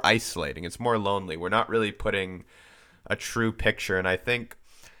more isolating. It's more lonely. We're not really putting a true picture. And I think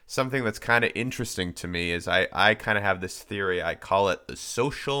something that's kind of interesting to me is I kind of have this theory. I call it the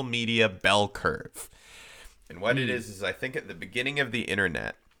social media bell curve. And what it is I think at the beginning of the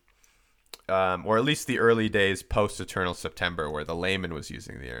internet, or at least the early days post Eternal September, where the layman was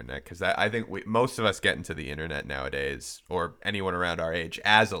using the internet, because I think most of us get into the internet nowadays, or anyone around our age,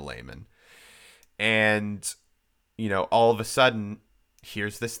 as a layman. And, you know, all of a sudden,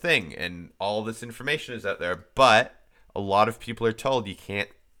 here's this thing, and all this information is out there, but a lot of people are told you can't,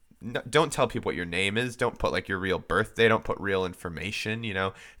 don't tell people what your name is. Don't put like your real birthday. Don't put real information. You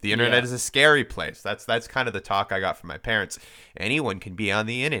know, the internet is a scary place. That's kind of the talk I got from my parents. Anyone can be on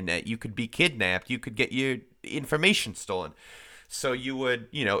the internet. You could be kidnapped. You could get your information stolen. So you would,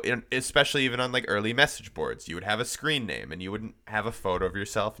 you know, especially even on like early message boards, you would have a screen name and you wouldn't have a photo of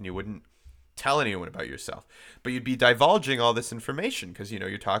yourself and you wouldn't tell anyone about yourself, but you'd be divulging all this information because, you know,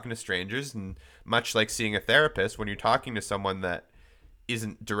 you're talking to strangers, and much like seeing a therapist, when you're talking to someone that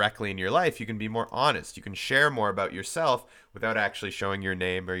isn't directly in your life, you can be more honest. You can share more about yourself without actually showing your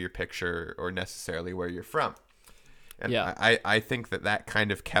name or your picture or necessarily where you're from. And I think that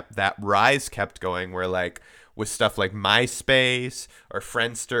kind of kept going where like with stuff like MySpace or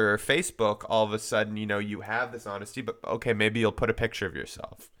Friendster or Facebook, all of a sudden, you know, you have this honesty, but okay, maybe you'll put a picture of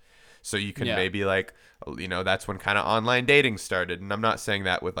yourself. So you can maybe like, you know, that's when kind of online dating started. And I'm not saying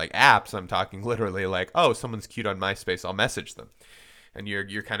that with like apps. I'm talking literally like, oh, someone's cute on MySpace, I'll message them. And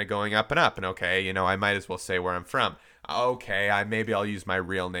you're kind of going up and up. And okay, you know, I might as well say where I'm from. Okay, maybe I'll use my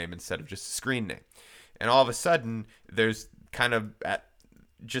real name instead of just a screen name. And all of a sudden, there's kind of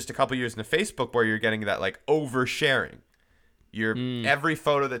just a couple years into Facebook where you're getting that like oversharing. Every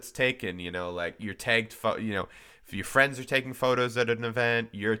photo that's taken, like you're tagged, if your friends are taking photos at an event,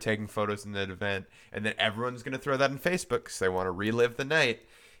 you're taking photos in that event, and then everyone's going to throw that on Facebook because they want to relive the night.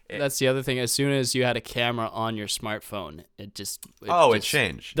 That's the other thing. As soon as you had a camera on your smartphone, it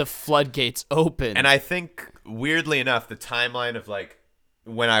changed. The floodgates open. And I think, weirdly enough, the timeline of like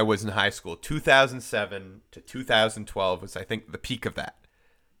when I was in high school, 2007 to 2012 was, I think, the peak of that.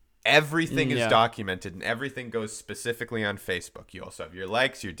 Everything is documented and everything goes specifically on Facebook. You also have your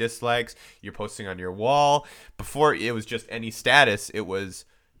likes, your dislikes, you're posting on your wall. Before it was just any status, it was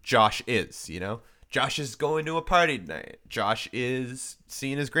Josh is, Josh is going to a party tonight. Josh is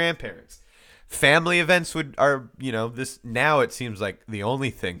seeing his grandparents. Family events this now it seems like the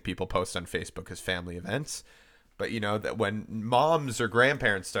only thing people post on Facebook is family events. But that when moms or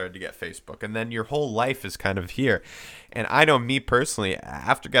grandparents started to get Facebook, and then your whole life is kind of here. And I know me personally,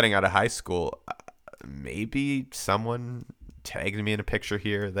 after getting out of high school, maybe someone tags me in a picture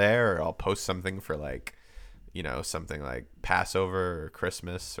here or there, or I'll post something for like, something like Passover or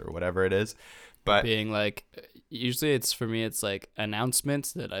Christmas or whatever it is. But being like, usually for me, it's like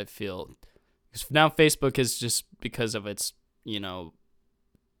announcements that I feel, because now Facebook is just because of its,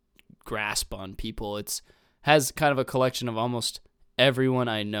 grasp on people. Has kind of a collection of almost everyone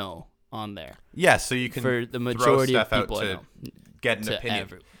I know on there. Yeah, so you can for the majority throw of stuff people out I to know, get an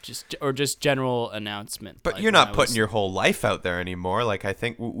opinion. Just general announcement. But like you're not putting your whole life out there anymore. Like I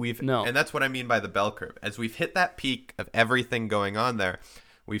think No. And that's what I mean by the bell curve. As we've hit that peak of everything going on there,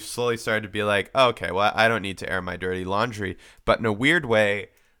 we've slowly started to be like, oh, okay, well, I don't need to air my dirty laundry. But in a weird way,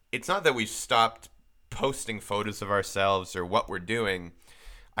 it's not that we've stopped posting photos of ourselves or what we're doing.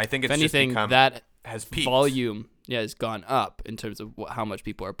 I think it's if anything, just become that has peaked. Volume has gone up in terms of how much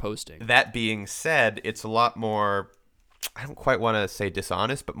people are posting. That being said, it's a lot more, I don't quite want to say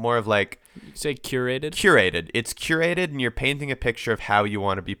dishonest, but more of like, you say curated. It's curated, and you're painting a picture of how you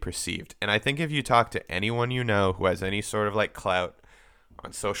want to be perceived. And I think if you talk to anyone who has any sort of like clout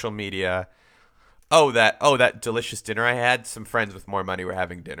on social media, that delicious dinner I had, some friends with more money were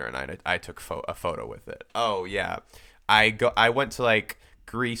having dinner and I took a photo with it. Oh yeah, I went to like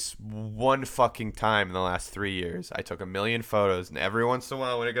Greece one fucking time in the last 3 years. I took 1 million photos, and every once in a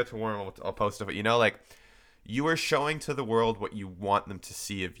while when it gets warm, I'll post it. Like, you are showing to the world what you want them to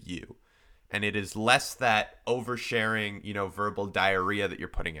see of you, and it is less that oversharing, verbal diarrhea that you're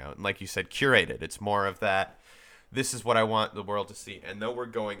putting out. And like you said, curated. It's more of that. This is what I want the world to see. And though we're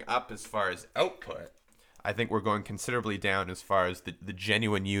going up as far as output, I think we're going considerably down as far as the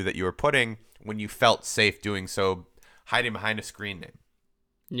genuine you that you were putting when you felt safe doing so, hiding behind a screen name.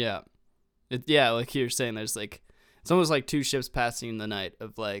 Yeah. Like you're saying, there's like, it's almost like two ships passing in the night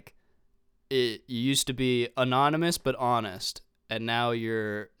of like, you used to be anonymous but honest, and now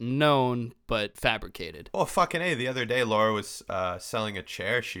you're known but fabricated. Oh, fucking A. The other day, Laura was selling a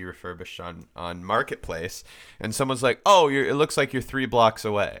chair she refurbished on Marketplace, and someone's like, oh, it looks like you're 3 blocks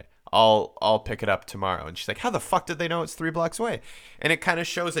away. I'll pick it up tomorrow. And she's like, how the fuck did they know it's 3 blocks away? And it kind of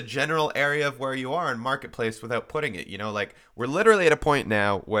shows a general area of where you are in Marketplace without putting it. Like we're literally at a point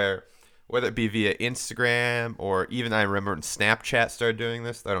now where, whether it be via Instagram or even I remember when Snapchat started doing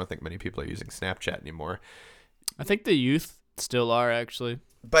this. I don't think many people are using Snapchat anymore. I think the youth still are, actually.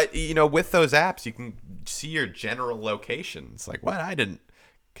 But, with those apps, you can see your general locations. Like, what? I didn't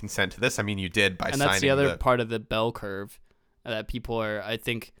consent to this. I mean, you did by signing. And that's the other part of the bell curve that people are, I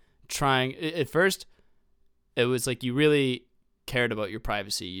think, trying. At first, it was like you really cared about your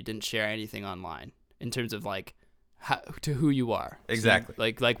privacy. You didn't share anything online in terms of like to who you are. Exactly.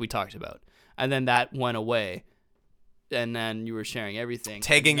 So, like we talked about. And then that went away. And then you were sharing everything.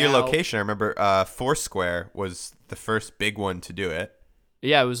 Tagging your location. I remember Foursquare was the first big one to do it.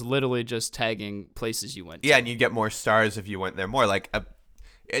 Yeah, it was literally just tagging places you went to. Yeah, and you get more stars if you went there more. Like,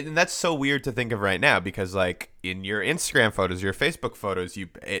 and that's so weird to think of right now because, like, in your Instagram photos, your Facebook photos,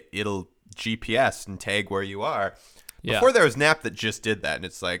 it'll GPS and tag where you are. Yeah. Before there was an app that just did that, and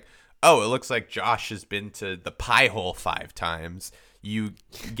it's like, oh, it looks like Josh has been to the Pie Hole 5 times. You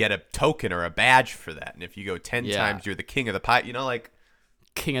get a token or a badge for that, and if you go 10 times, you're the king of the pie. Like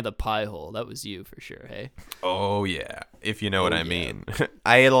king of the pie hole. That was you for sure. Hey. Oh yeah, if you know what I mean.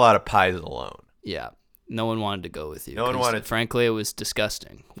 I ate a lot of pies alone. Yeah, no one wanted to go with you. No one wanted. Frankly, it was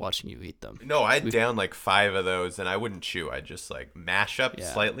disgusting watching you eat them. No, I'd down like 5 of those, and I wouldn't chew. I'd just like mash up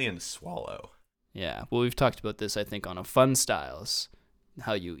slightly and swallow. Yeah, well, we've talked about this, I think, on a Fun Styles,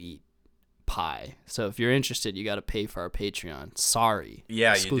 how you eat pie. So if you're interested, you got to pay for our Patreon. Sorry.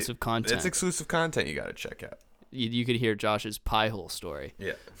 Yeah, exclusive content. It's exclusive content you got to check out. You could hear Josh's pie hole story.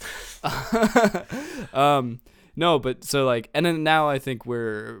 Yeah. No, but so like, and then now I think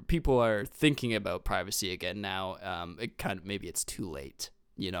people are thinking about privacy again. Now, it kind of, maybe it's too late.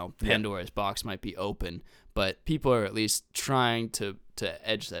 Pandora's box might be open, but people are at least trying to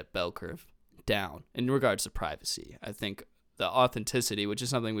edge that bell curve down in regards to privacy. I think the authenticity, which is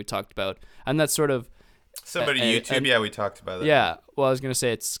something we talked about, and that's sort of Somebody YouTube, yeah, we talked about that. yeah. Well, I was gonna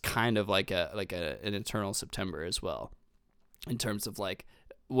say it's kind of like an internal September as well, in terms of like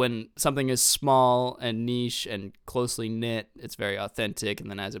when something is small and niche and closely knit, it's very authentic, and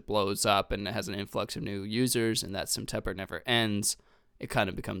then as it blows up and it has an influx of new users, and that September never ends, it kind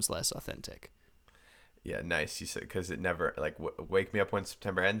of becomes less authentic. Yeah, nice. You said because it never wake me up when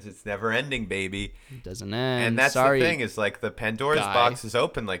September ends. It's never ending, baby. It doesn't end. And that's Sorry, the thing is like the Pandora's guy. box is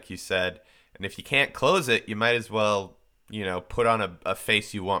open, like you said, and if you can't close it, you might as well put on a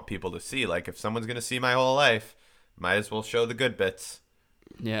face you want people to see. Like if someone's gonna see my whole life, might as well show the good bits.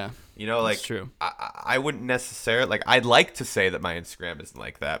 Yeah, Like true. I wouldn't necessarily I'd like to say that my Instagram isn't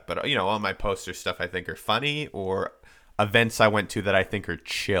like that, but all my poster stuff I think are funny or events I went to that I think are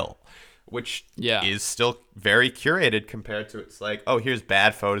chill, which is still very curated compared to it's like, oh, here's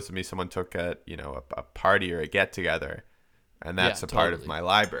bad photos of me someone took at a party or a get together, and that's a part of my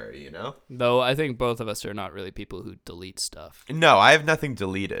library. Though I think both of us are not really people who delete stuff. No, I have nothing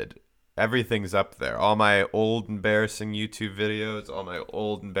deleted. Everything's up there. All my old embarrassing YouTube videos, all my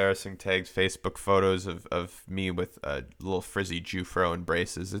old embarrassing tags, Facebook photos of me with a little frizzy Jufro and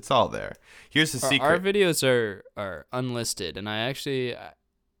braces. It's all there. Here's the secret. Our videos are unlisted, and I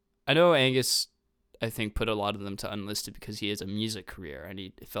know Angus, I think, put a lot of them to unlisted because he has a music career, and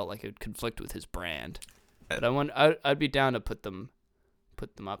he felt like it would conflict with his brand. But I'd be down to put them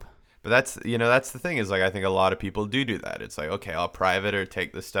up. But that's the thing is like I think a lot of people do that. It's like, okay, I'll private or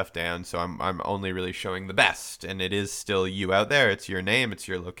take this stuff down, so I'm only really showing the best, and it is still you out there. It's your name, it's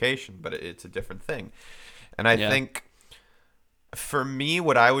your location, but it's a different thing. And I think for me,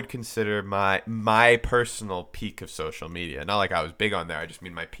 what I would consider my personal peak of social media, not like I was big on there, I just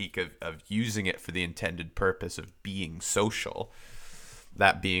mean my peak of using it for the intended purpose of being social.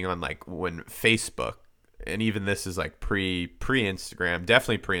 That being on like when Facebook, and even this is like pre-Instagram,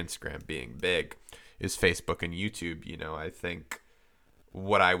 definitely pre-Instagram being big, is Facebook and YouTube. I think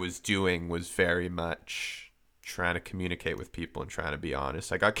what I was doing was very much trying to communicate with people and trying to be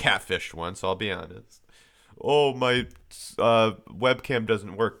honest. I got catfished once, I'll be honest. Oh, my webcam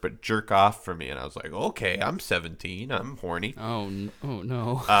doesn't work, but jerk off for me. And I was like, okay, I'm 17. I'm horny. Oh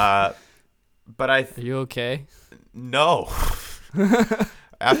no. But Are you okay? No.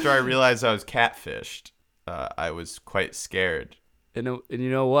 After I realized I was catfished, I was quite scared. And you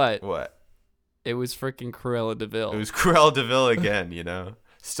know what? What? It was freaking Cruella de Vil. It was Cruella de Vil again,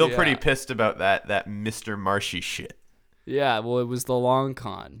 Still pretty pissed about that Mr. Marshy shit. Yeah, well, it was the long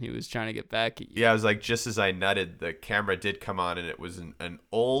con. He was trying to get back at you. Yeah, I was like, just as I nutted, the camera did come on, and it was an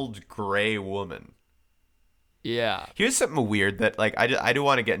old gray woman. Yeah. Here's something weird that like I do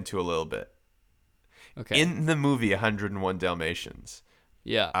want to get into a little bit. Okay. In the movie 101 Dalmatians,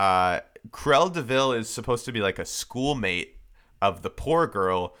 yeah. Cruella de Vil is supposed to be like a schoolmate of the poor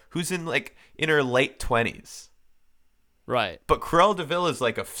girl who's in her late 20s. Right. But Cruella de Vil is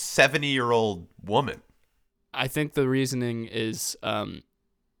like a 70-year-old woman. I think the reasoning is,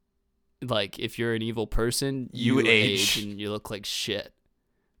 like, if you're an evil person, you age and you look like shit.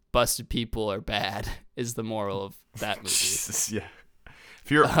 Busted people are bad is the moral of that movie. Yeah.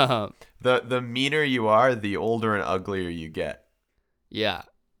 If you're the meaner you are, the older and uglier you get. Yeah.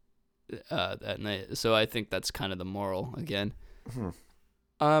 So I think that's kind of the moral again.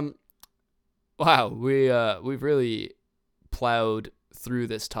 Wow, we've really plowed through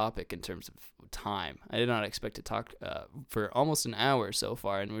this topic in terms of time. I did not expect to talk for almost an hour so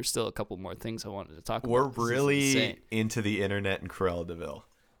far, and there's still a couple more things I wanted to talk We're about. This is really insane. into the internet and Cruella de Vil.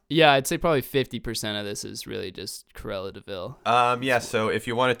 Yeah, I'd say probably 50% of this is really just Cruella de Vil. Yeah, so if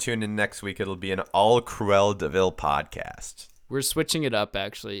you want to tune in next week, it'll be an all Cruella de Vil podcast. We're switching it up,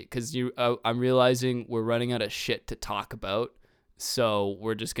 actually, because I'm realizing we're running out of shit to talk about, so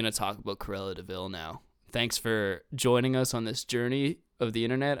we're just going to talk about Cruella de Vil now. Thanks for joining us on this journey of the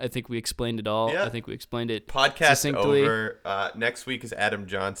internet. I think we explained it all. Yeah. I think we explained it Podcast succinctly. over. Next week is Adam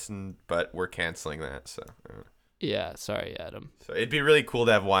Johnson, but we're canceling that, so... Yeah, sorry, Adam. So it'd be really cool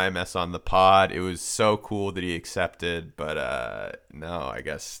to have YMS on the pod. It was so cool that he accepted, but no, I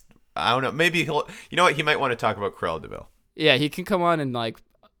guess I don't know. Maybe he'll. You know what? He might want to talk about Cruella de Vil. Yeah, he can come on and I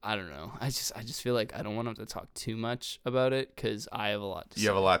don't know. I just feel like I don't want him to talk too much about it because I have a lot to say. You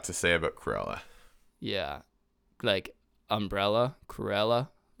have a lot to say about Cruella. Yeah, like Umbrella, Cruella,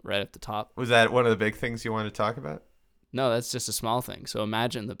 right at the top. Was that one of the big things you wanted to talk about? No, that's just a small thing. So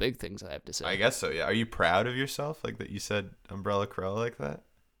imagine the big things I have to say. I guess so. Yeah. Are you proud of yourself, like that you said Umbrella Crow like that?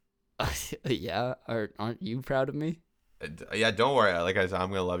 Yeah, aren't you proud of me? Yeah. Don't worry. Like I said, I'm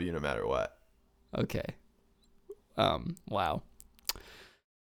gonna love you no matter what. Okay. Wow.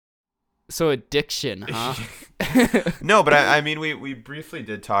 So addiction, huh? No, but I mean, we briefly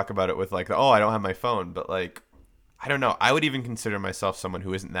did talk about it with like, oh, I don't have my phone, but like, I don't know. I would even consider myself someone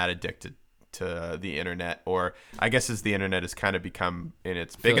who isn't that addicted to the internet, or I guess as the internet has kind of become in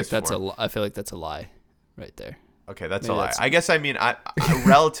its biggest form. I feel like that's a lie, right there. Okay, that's Maybe a lie. that's- I guess I mean I'm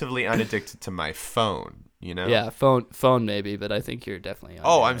relatively unaddicted to my phone. You know? Yeah, phone maybe, but I think you're definitely on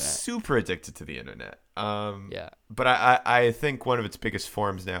Oh, the I'm internet. super addicted to the internet. Yeah. But I think one of its biggest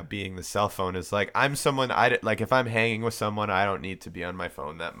forms now being the cell phone is like I'm someone like if I'm hanging with someone I don't need to be on my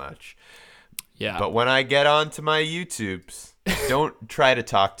phone that much. Yeah. But when I get onto my YouTubes, don't try to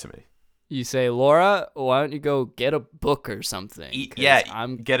talk to me. You say, Laura, why don't you go get a book or something?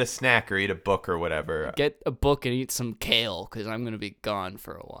 'Cause Get a snack or eat a book or whatever. Get a book and eat some kale because I'm gonna be gone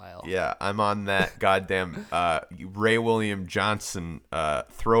for a while. Yeah, I'm on that goddamn Ray William Johnson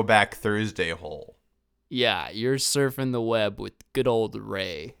Throwback Thursday hole. Yeah, you're surfing the web with good old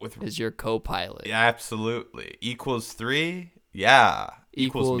Ray With- as your co-pilot. Yeah, absolutely. Equals 3? Yeah.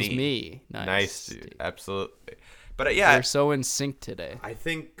 Equals me. Nice, dude. Absolutely. But yeah, We're so in sync today. I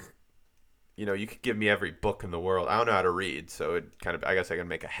think, you could give me every book in the world. I don't know how to read, so it kind of, I guess I can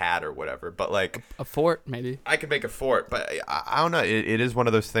make a hat or whatever. But like, A fort, maybe. I could make a fort. But I don't know. It is one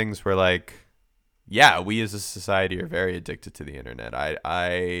of those things where like, yeah, we as a society are very addicted to the internet.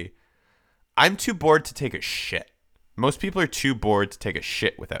 I'm too bored to take a shit. Most people are too bored to take a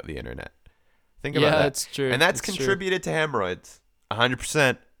shit without the internet. Think about Yeah, that. that's true. And that's That's true. contributed to hemorrhoids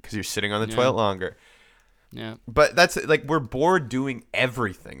 100% because you're sitting on the Yeah. toilet longer. Yeah. But that's like we're bored doing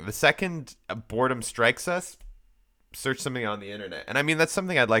everything. The second boredom strikes us, search something on the internet. And I mean, that's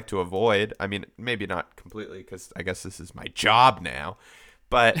something I'd like to avoid. I mean, maybe not completely because I guess this is my job now.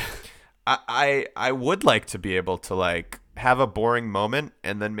 But I would like to be able to like have a boring moment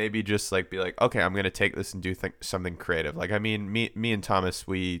and then maybe just like be like, okay, I'm going to take this and do something creative. Like, I mean, me and Thomas,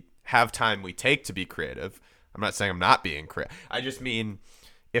 we have time we take to be creative. I'm not saying I'm not being creative. I just mean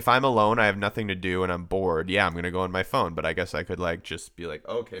if I'm alone, I have nothing to do and I'm bored, yeah, I'm going to go on my phone. But I guess I could like just be like,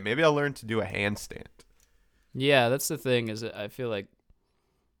 okay, maybe I'll learn to do a handstand. Yeah, that's the thing is I feel like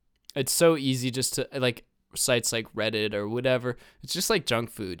it's so easy just to like sites like Reddit or whatever. It's just like junk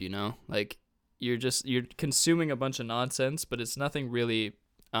food, you know? Like you're consuming a bunch of nonsense, but it's nothing really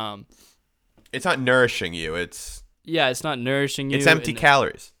It's not nourishing you. It's not nourishing you. It's empty and-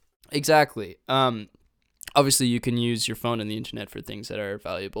 calories. Exactly. Obviously you can use your phone and the internet for things that are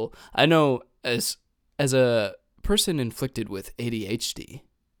valuable. I know as a person inflicted with ADHD,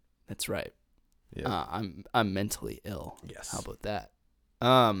 that's right. Yeah. I'm mentally ill. Yes. How about that?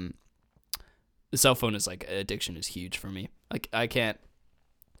 The cell phone is like addiction is huge for me. Like I can't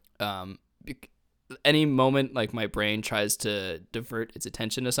any moment like my brain tries to divert its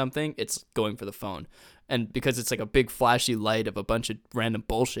attention to something, it's going for the phone. And because it's like a big flashy light of a bunch of random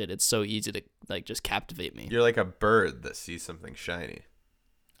bullshit, it's so easy to like just captivate me. You're like a bird that sees something shiny.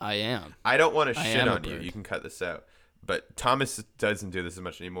 I am. I don't want to I shit am a on you. bird. You can cut this out. But Thomas doesn't do this as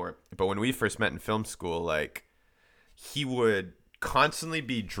much anymore. But when we first met in film school, like he would constantly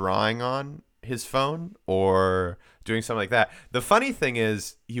be drawing on his phone or doing something like that. The funny thing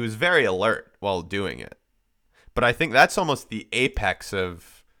is he was very alert while doing it. But I think that's almost the apex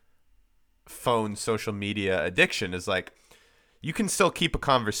of phone social media addiction is like you can still keep a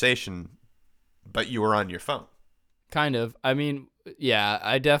conversation, but you are on your phone. Kind of. I mean, yeah,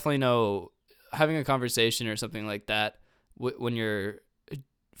 I definitely know having a conversation or something like that when you're.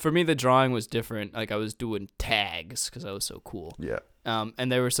 For me, the drawing was different. Like I was doing tags because I was so cool. Yeah.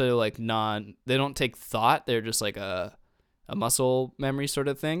 And they were sort of like they don't take thought. They're just like a muscle memory sort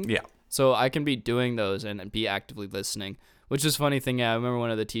of thing. Yeah. So I can be doing those and be actively listening, which is a funny thing. Yeah, I remember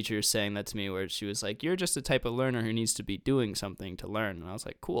one of the teachers saying that to me where she was like, you're just the type of learner who needs to be doing something to learn. And I was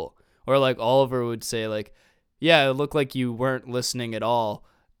like, cool. Or like Oliver would say like, yeah, it looked like you weren't listening at all.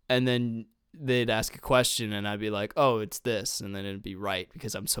 And then they'd ask a question and I'd be like, oh, it's this. And then it'd be right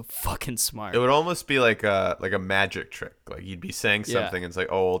because I'm so fucking smart. It would almost be like a magic trick. Like you'd be saying Yeah. something and it's like,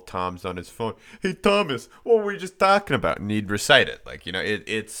 oh, old Tom's on his phone. Hey, Thomas, what were we just talking about? And he'd recite it. Like,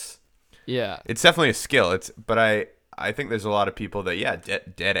 it's Yeah. definitely a skill. But I think there's a lot of people that, yeah,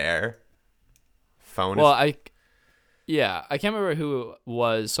 dead air. Phone Well, is... I can't remember who it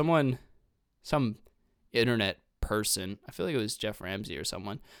was. Some internet person. I feel like it was Jeff Ramsey or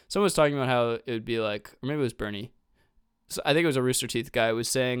someone. Someone was talking about how it would be like, or maybe it was Bernie. So I think it was a Rooster Teeth guy. Was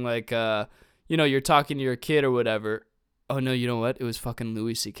saying like, you're talking to your kid or whatever, Oh no, you know what? It was fucking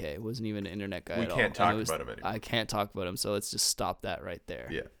Louis C.K. It wasn't even an internet guy We at all. can't talk And it was- about him anymore. I can't talk about him, so let's just stop that right there.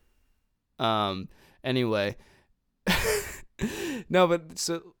 Yeah. Anyway. No, but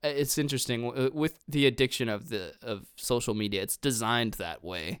so it's interesting with the addiction of social media. It's designed that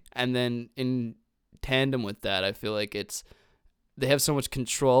way, and then in tandem with that, I feel like they have so much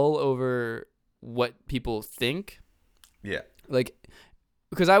control over what people think. Yeah. Like,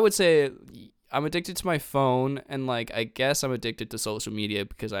 because I would say I'm addicted to my phone, and like I guess I'm addicted to social media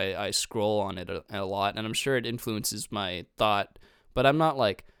because I scroll on it a lot, and I'm sure it influences my thought, but I'm not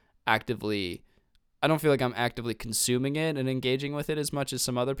like actively. I don't feel like I'm actively consuming it and engaging with it as much as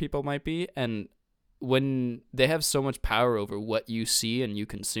some other people might be. And when they have so much power over what you see and you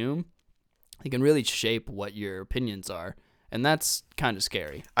consume, they can really shape what your opinions are, and that's kind of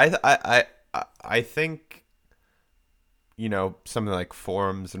scary. I think, you know, something like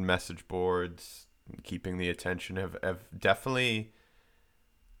forums and message boards, keeping the attention have definitely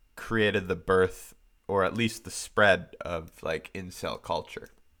created the birth, or at least the spread of like incel culture.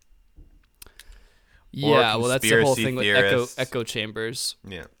 Yeah, well, that's the whole conspiracy thing with theorists. echo chambers.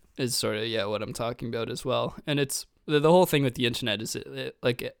 Yeah. Is sort of what I'm talking about as well. And it's the whole thing with the internet is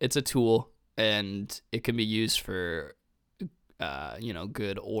it's a tool, and it can be used for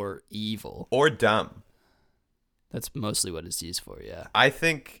good or evil. Or dumb. That's mostly what it's used for, yeah. I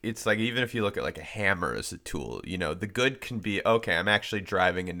think it's like, even if you look at like a hammer as a tool, you know, the good can be, okay, I'm actually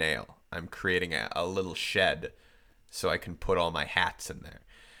driving a nail. I'm creating a little shed so I can put all my hats in there.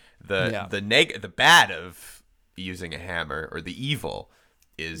 The bad of using a hammer, or the evil,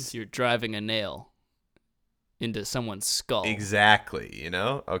 is you're driving a nail into someone's skull. Exactly, you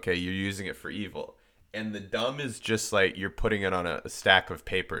know? Okay, you're using it for evil. And the dumb is just like you're putting it on a stack of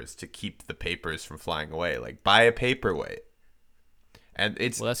papers to keep the papers from flying away. Like, buy a paperweight. And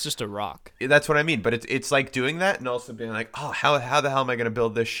Well, that's just a rock. that's what I mean. But it's like doing that and also being like, oh, how the hell am I going to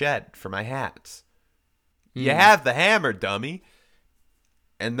build this shed for my hats? You have the hammer, dummy.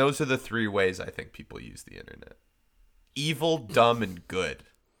 And those are the three ways I think people use the internet: evil, dumb, and good.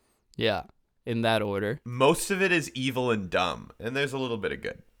 Yeah, in that order. Most of it is evil and dumb, and there's a little bit of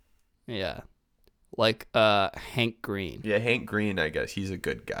good. Yeah. Like Hank Green. Yeah, Hank Green, I guess. He's a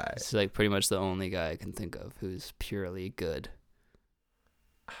good guy. It's like pretty much the only guy I can think of who's purely good.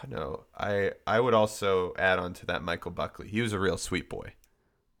 No, I would also add on to that Michael Buckley. He was a real sweet boy.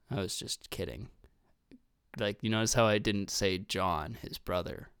 I was just kidding. Like, you notice how I didn't say John, his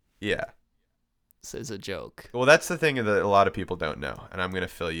brother. Yeah. This is a joke. Well, that's the thing that a lot of people don't know, and I'm going to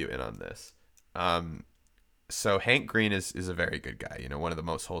fill you in on this. So Hank Green is a very good guy, you know, one of the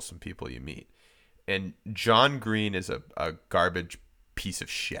most wholesome people you meet. And John Green is a garbage piece of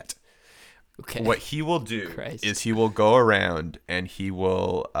shit. Okay. What he will do Christ. is he will go around and he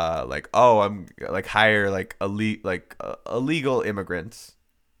will I'm like hire like illegal immigrants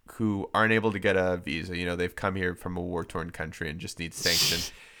who aren't able to get a visa. You know, they've come here from a war-torn country and just need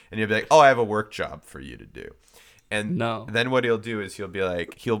sanctioned. And he'll be like, oh, I have a work job for you to do. And then what he'll do is he'll be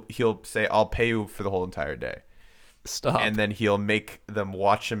like, he'll say, I'll pay you for the whole entire day. Stop. And then he'll make them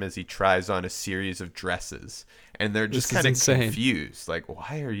watch him as he tries on a series of dresses. And they're just This is kind of insane. confused. Like,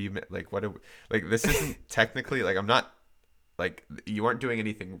 why are you, like, what, like, this isn't technically, like, I'm not, like, you aren't doing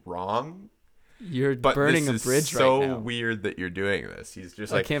anything wrong. You're But burning a this bridge is so right now. weird that you're doing this. He's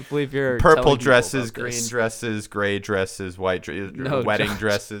just I like, can't believe you're purple telling people dresses, about green this. dresses, gray dresses, white No, wedding Josh.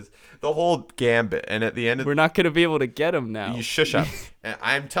 dresses, the whole gambit. And at the end of We're not going to be able to get him now. you shush up. And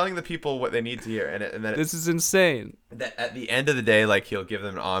I'm telling the people what they need to hear. And then This is insane. at the end of the day, like, he'll give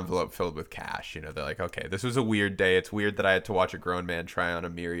them an envelope filled with cash. You know, they're like, okay, this was a weird day. It's weird that I had to watch a grown man try on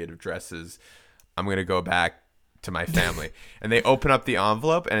a myriad of dresses. I'm going to go back to my family. And they open up the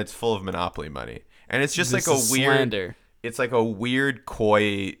envelope and it's full of Monopoly money. And it's just This like a is weird, slander. it's like a weird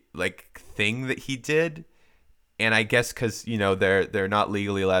coy like thing that he did. And I guess because, you know, they're not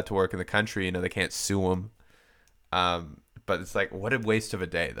legally allowed to work in the country, you know, they can't sue him. But it's like, what a waste of a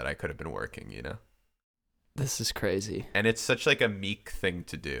day that I could have been working, you know? This is crazy. And it's such like a meek thing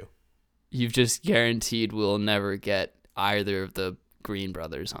to do. You've just guaranteed we'll never get either of the Green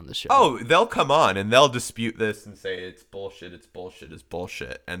brothers on the show. Oh, they'll come on and they'll dispute this and say it's bullshit, it's bullshit, it's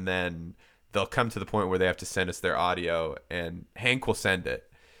bullshit. And then they'll come to the point where they have to send us their audio, and Hank will send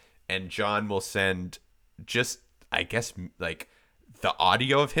it. And John will send just, I guess, like the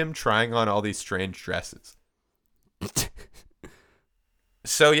audio of him trying on all these strange dresses.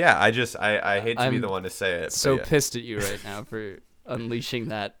 So yeah, I hate to be I'm the one to say it. so but yeah. pissed at you right now for unleashing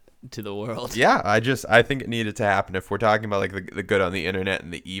that to the world. Yeah, I think it needed to happen. If we're talking about like the good on the internet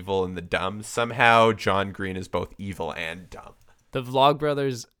and the evil and the dumb, somehow John Green is both evil and dumb. The Vlog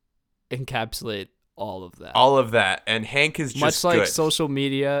Brothers encapsulate all of that. All of that. And Hank is just Much like good. social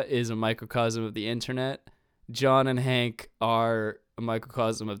media is a microcosm of the internet, John and Hank are a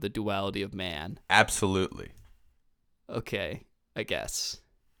microcosm of the duality of man. Absolutely. Okay, I guess.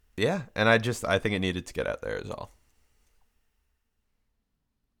 Yeah, and I think it needed to get out there is all.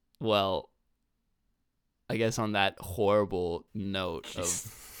 Well, I guess on that horrible note of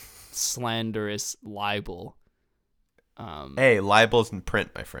slanderous libel. Hey, libel's in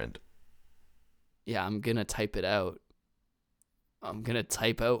print, my friend. Yeah, I'm going to type it out. I'm going to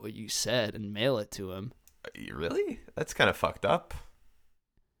type out what you said and mail it to him. Really? That's kind of fucked up.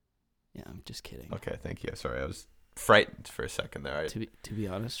 Yeah, I'm just kidding. Okay, thank you. Sorry, I was frightened for a second there. To be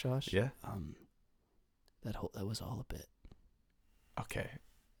honest, Josh, Yeah? that was all a bit. Okay.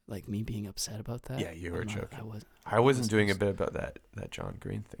 Like me being upset about that. Yeah, you were joking. I I wasn't doing a bit about that John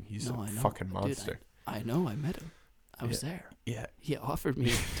Green thing. He's No, a I know. fucking Dude, monster. I know. I met him. I was there. Yeah. He offered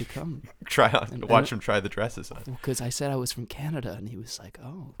me to come. Try on. And- Watch him try the dresses on. Because I said I was from Canada, and he was like,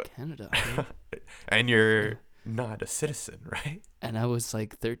 "Oh, Canada." Okay." And you're not a citizen, right? And I was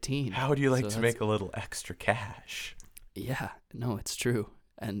like 13. How would you like So to that's- make a little extra cash? Yeah, no, it's true,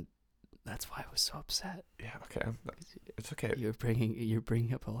 and that's why I was so upset. Yeah, okay. It's okay. You're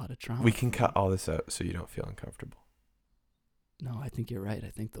bringing up a lot of trauma. We can cut all this out so you don't feel uncomfortable. No, I think you're right. I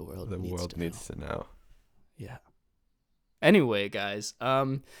think the world The needs world to needs know. to know. Yeah. Anyway, guys,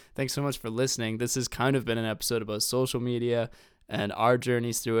 thanks so much for listening. This has kind of been an episode about social media and our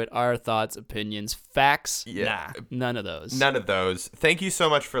journeys through it, our thoughts, opinions, facts. Yeah. Nah, none of those. None of those. Thank you so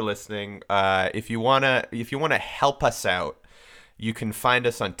much for listening. If you wanna help us out, you can find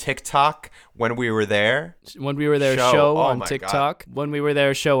us on TikTok. When we were there, When we were there, Show. show Oh on my TikTok. When we were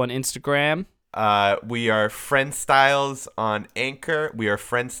there, show on Instagram. we are Friend Styles on Anchor. We are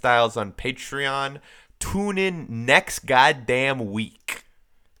Friend Styles on Patreon. Tune in next goddamn week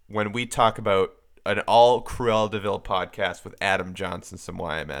when we talk about an all Cruella de Vil podcast with Adam Johnson, some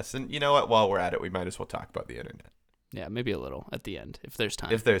YMS. And you know what? While we're at it, we might as well talk about the internet. Yeah, maybe a little at the end if there's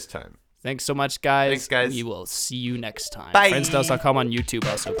time. If there's time. Thanks so much, guys. Thanks, guys. We will see you next time. Bye. Friendstyles.com on YouTube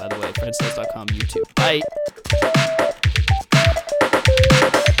also, by the way. Friendstyles.com YouTube. Bye.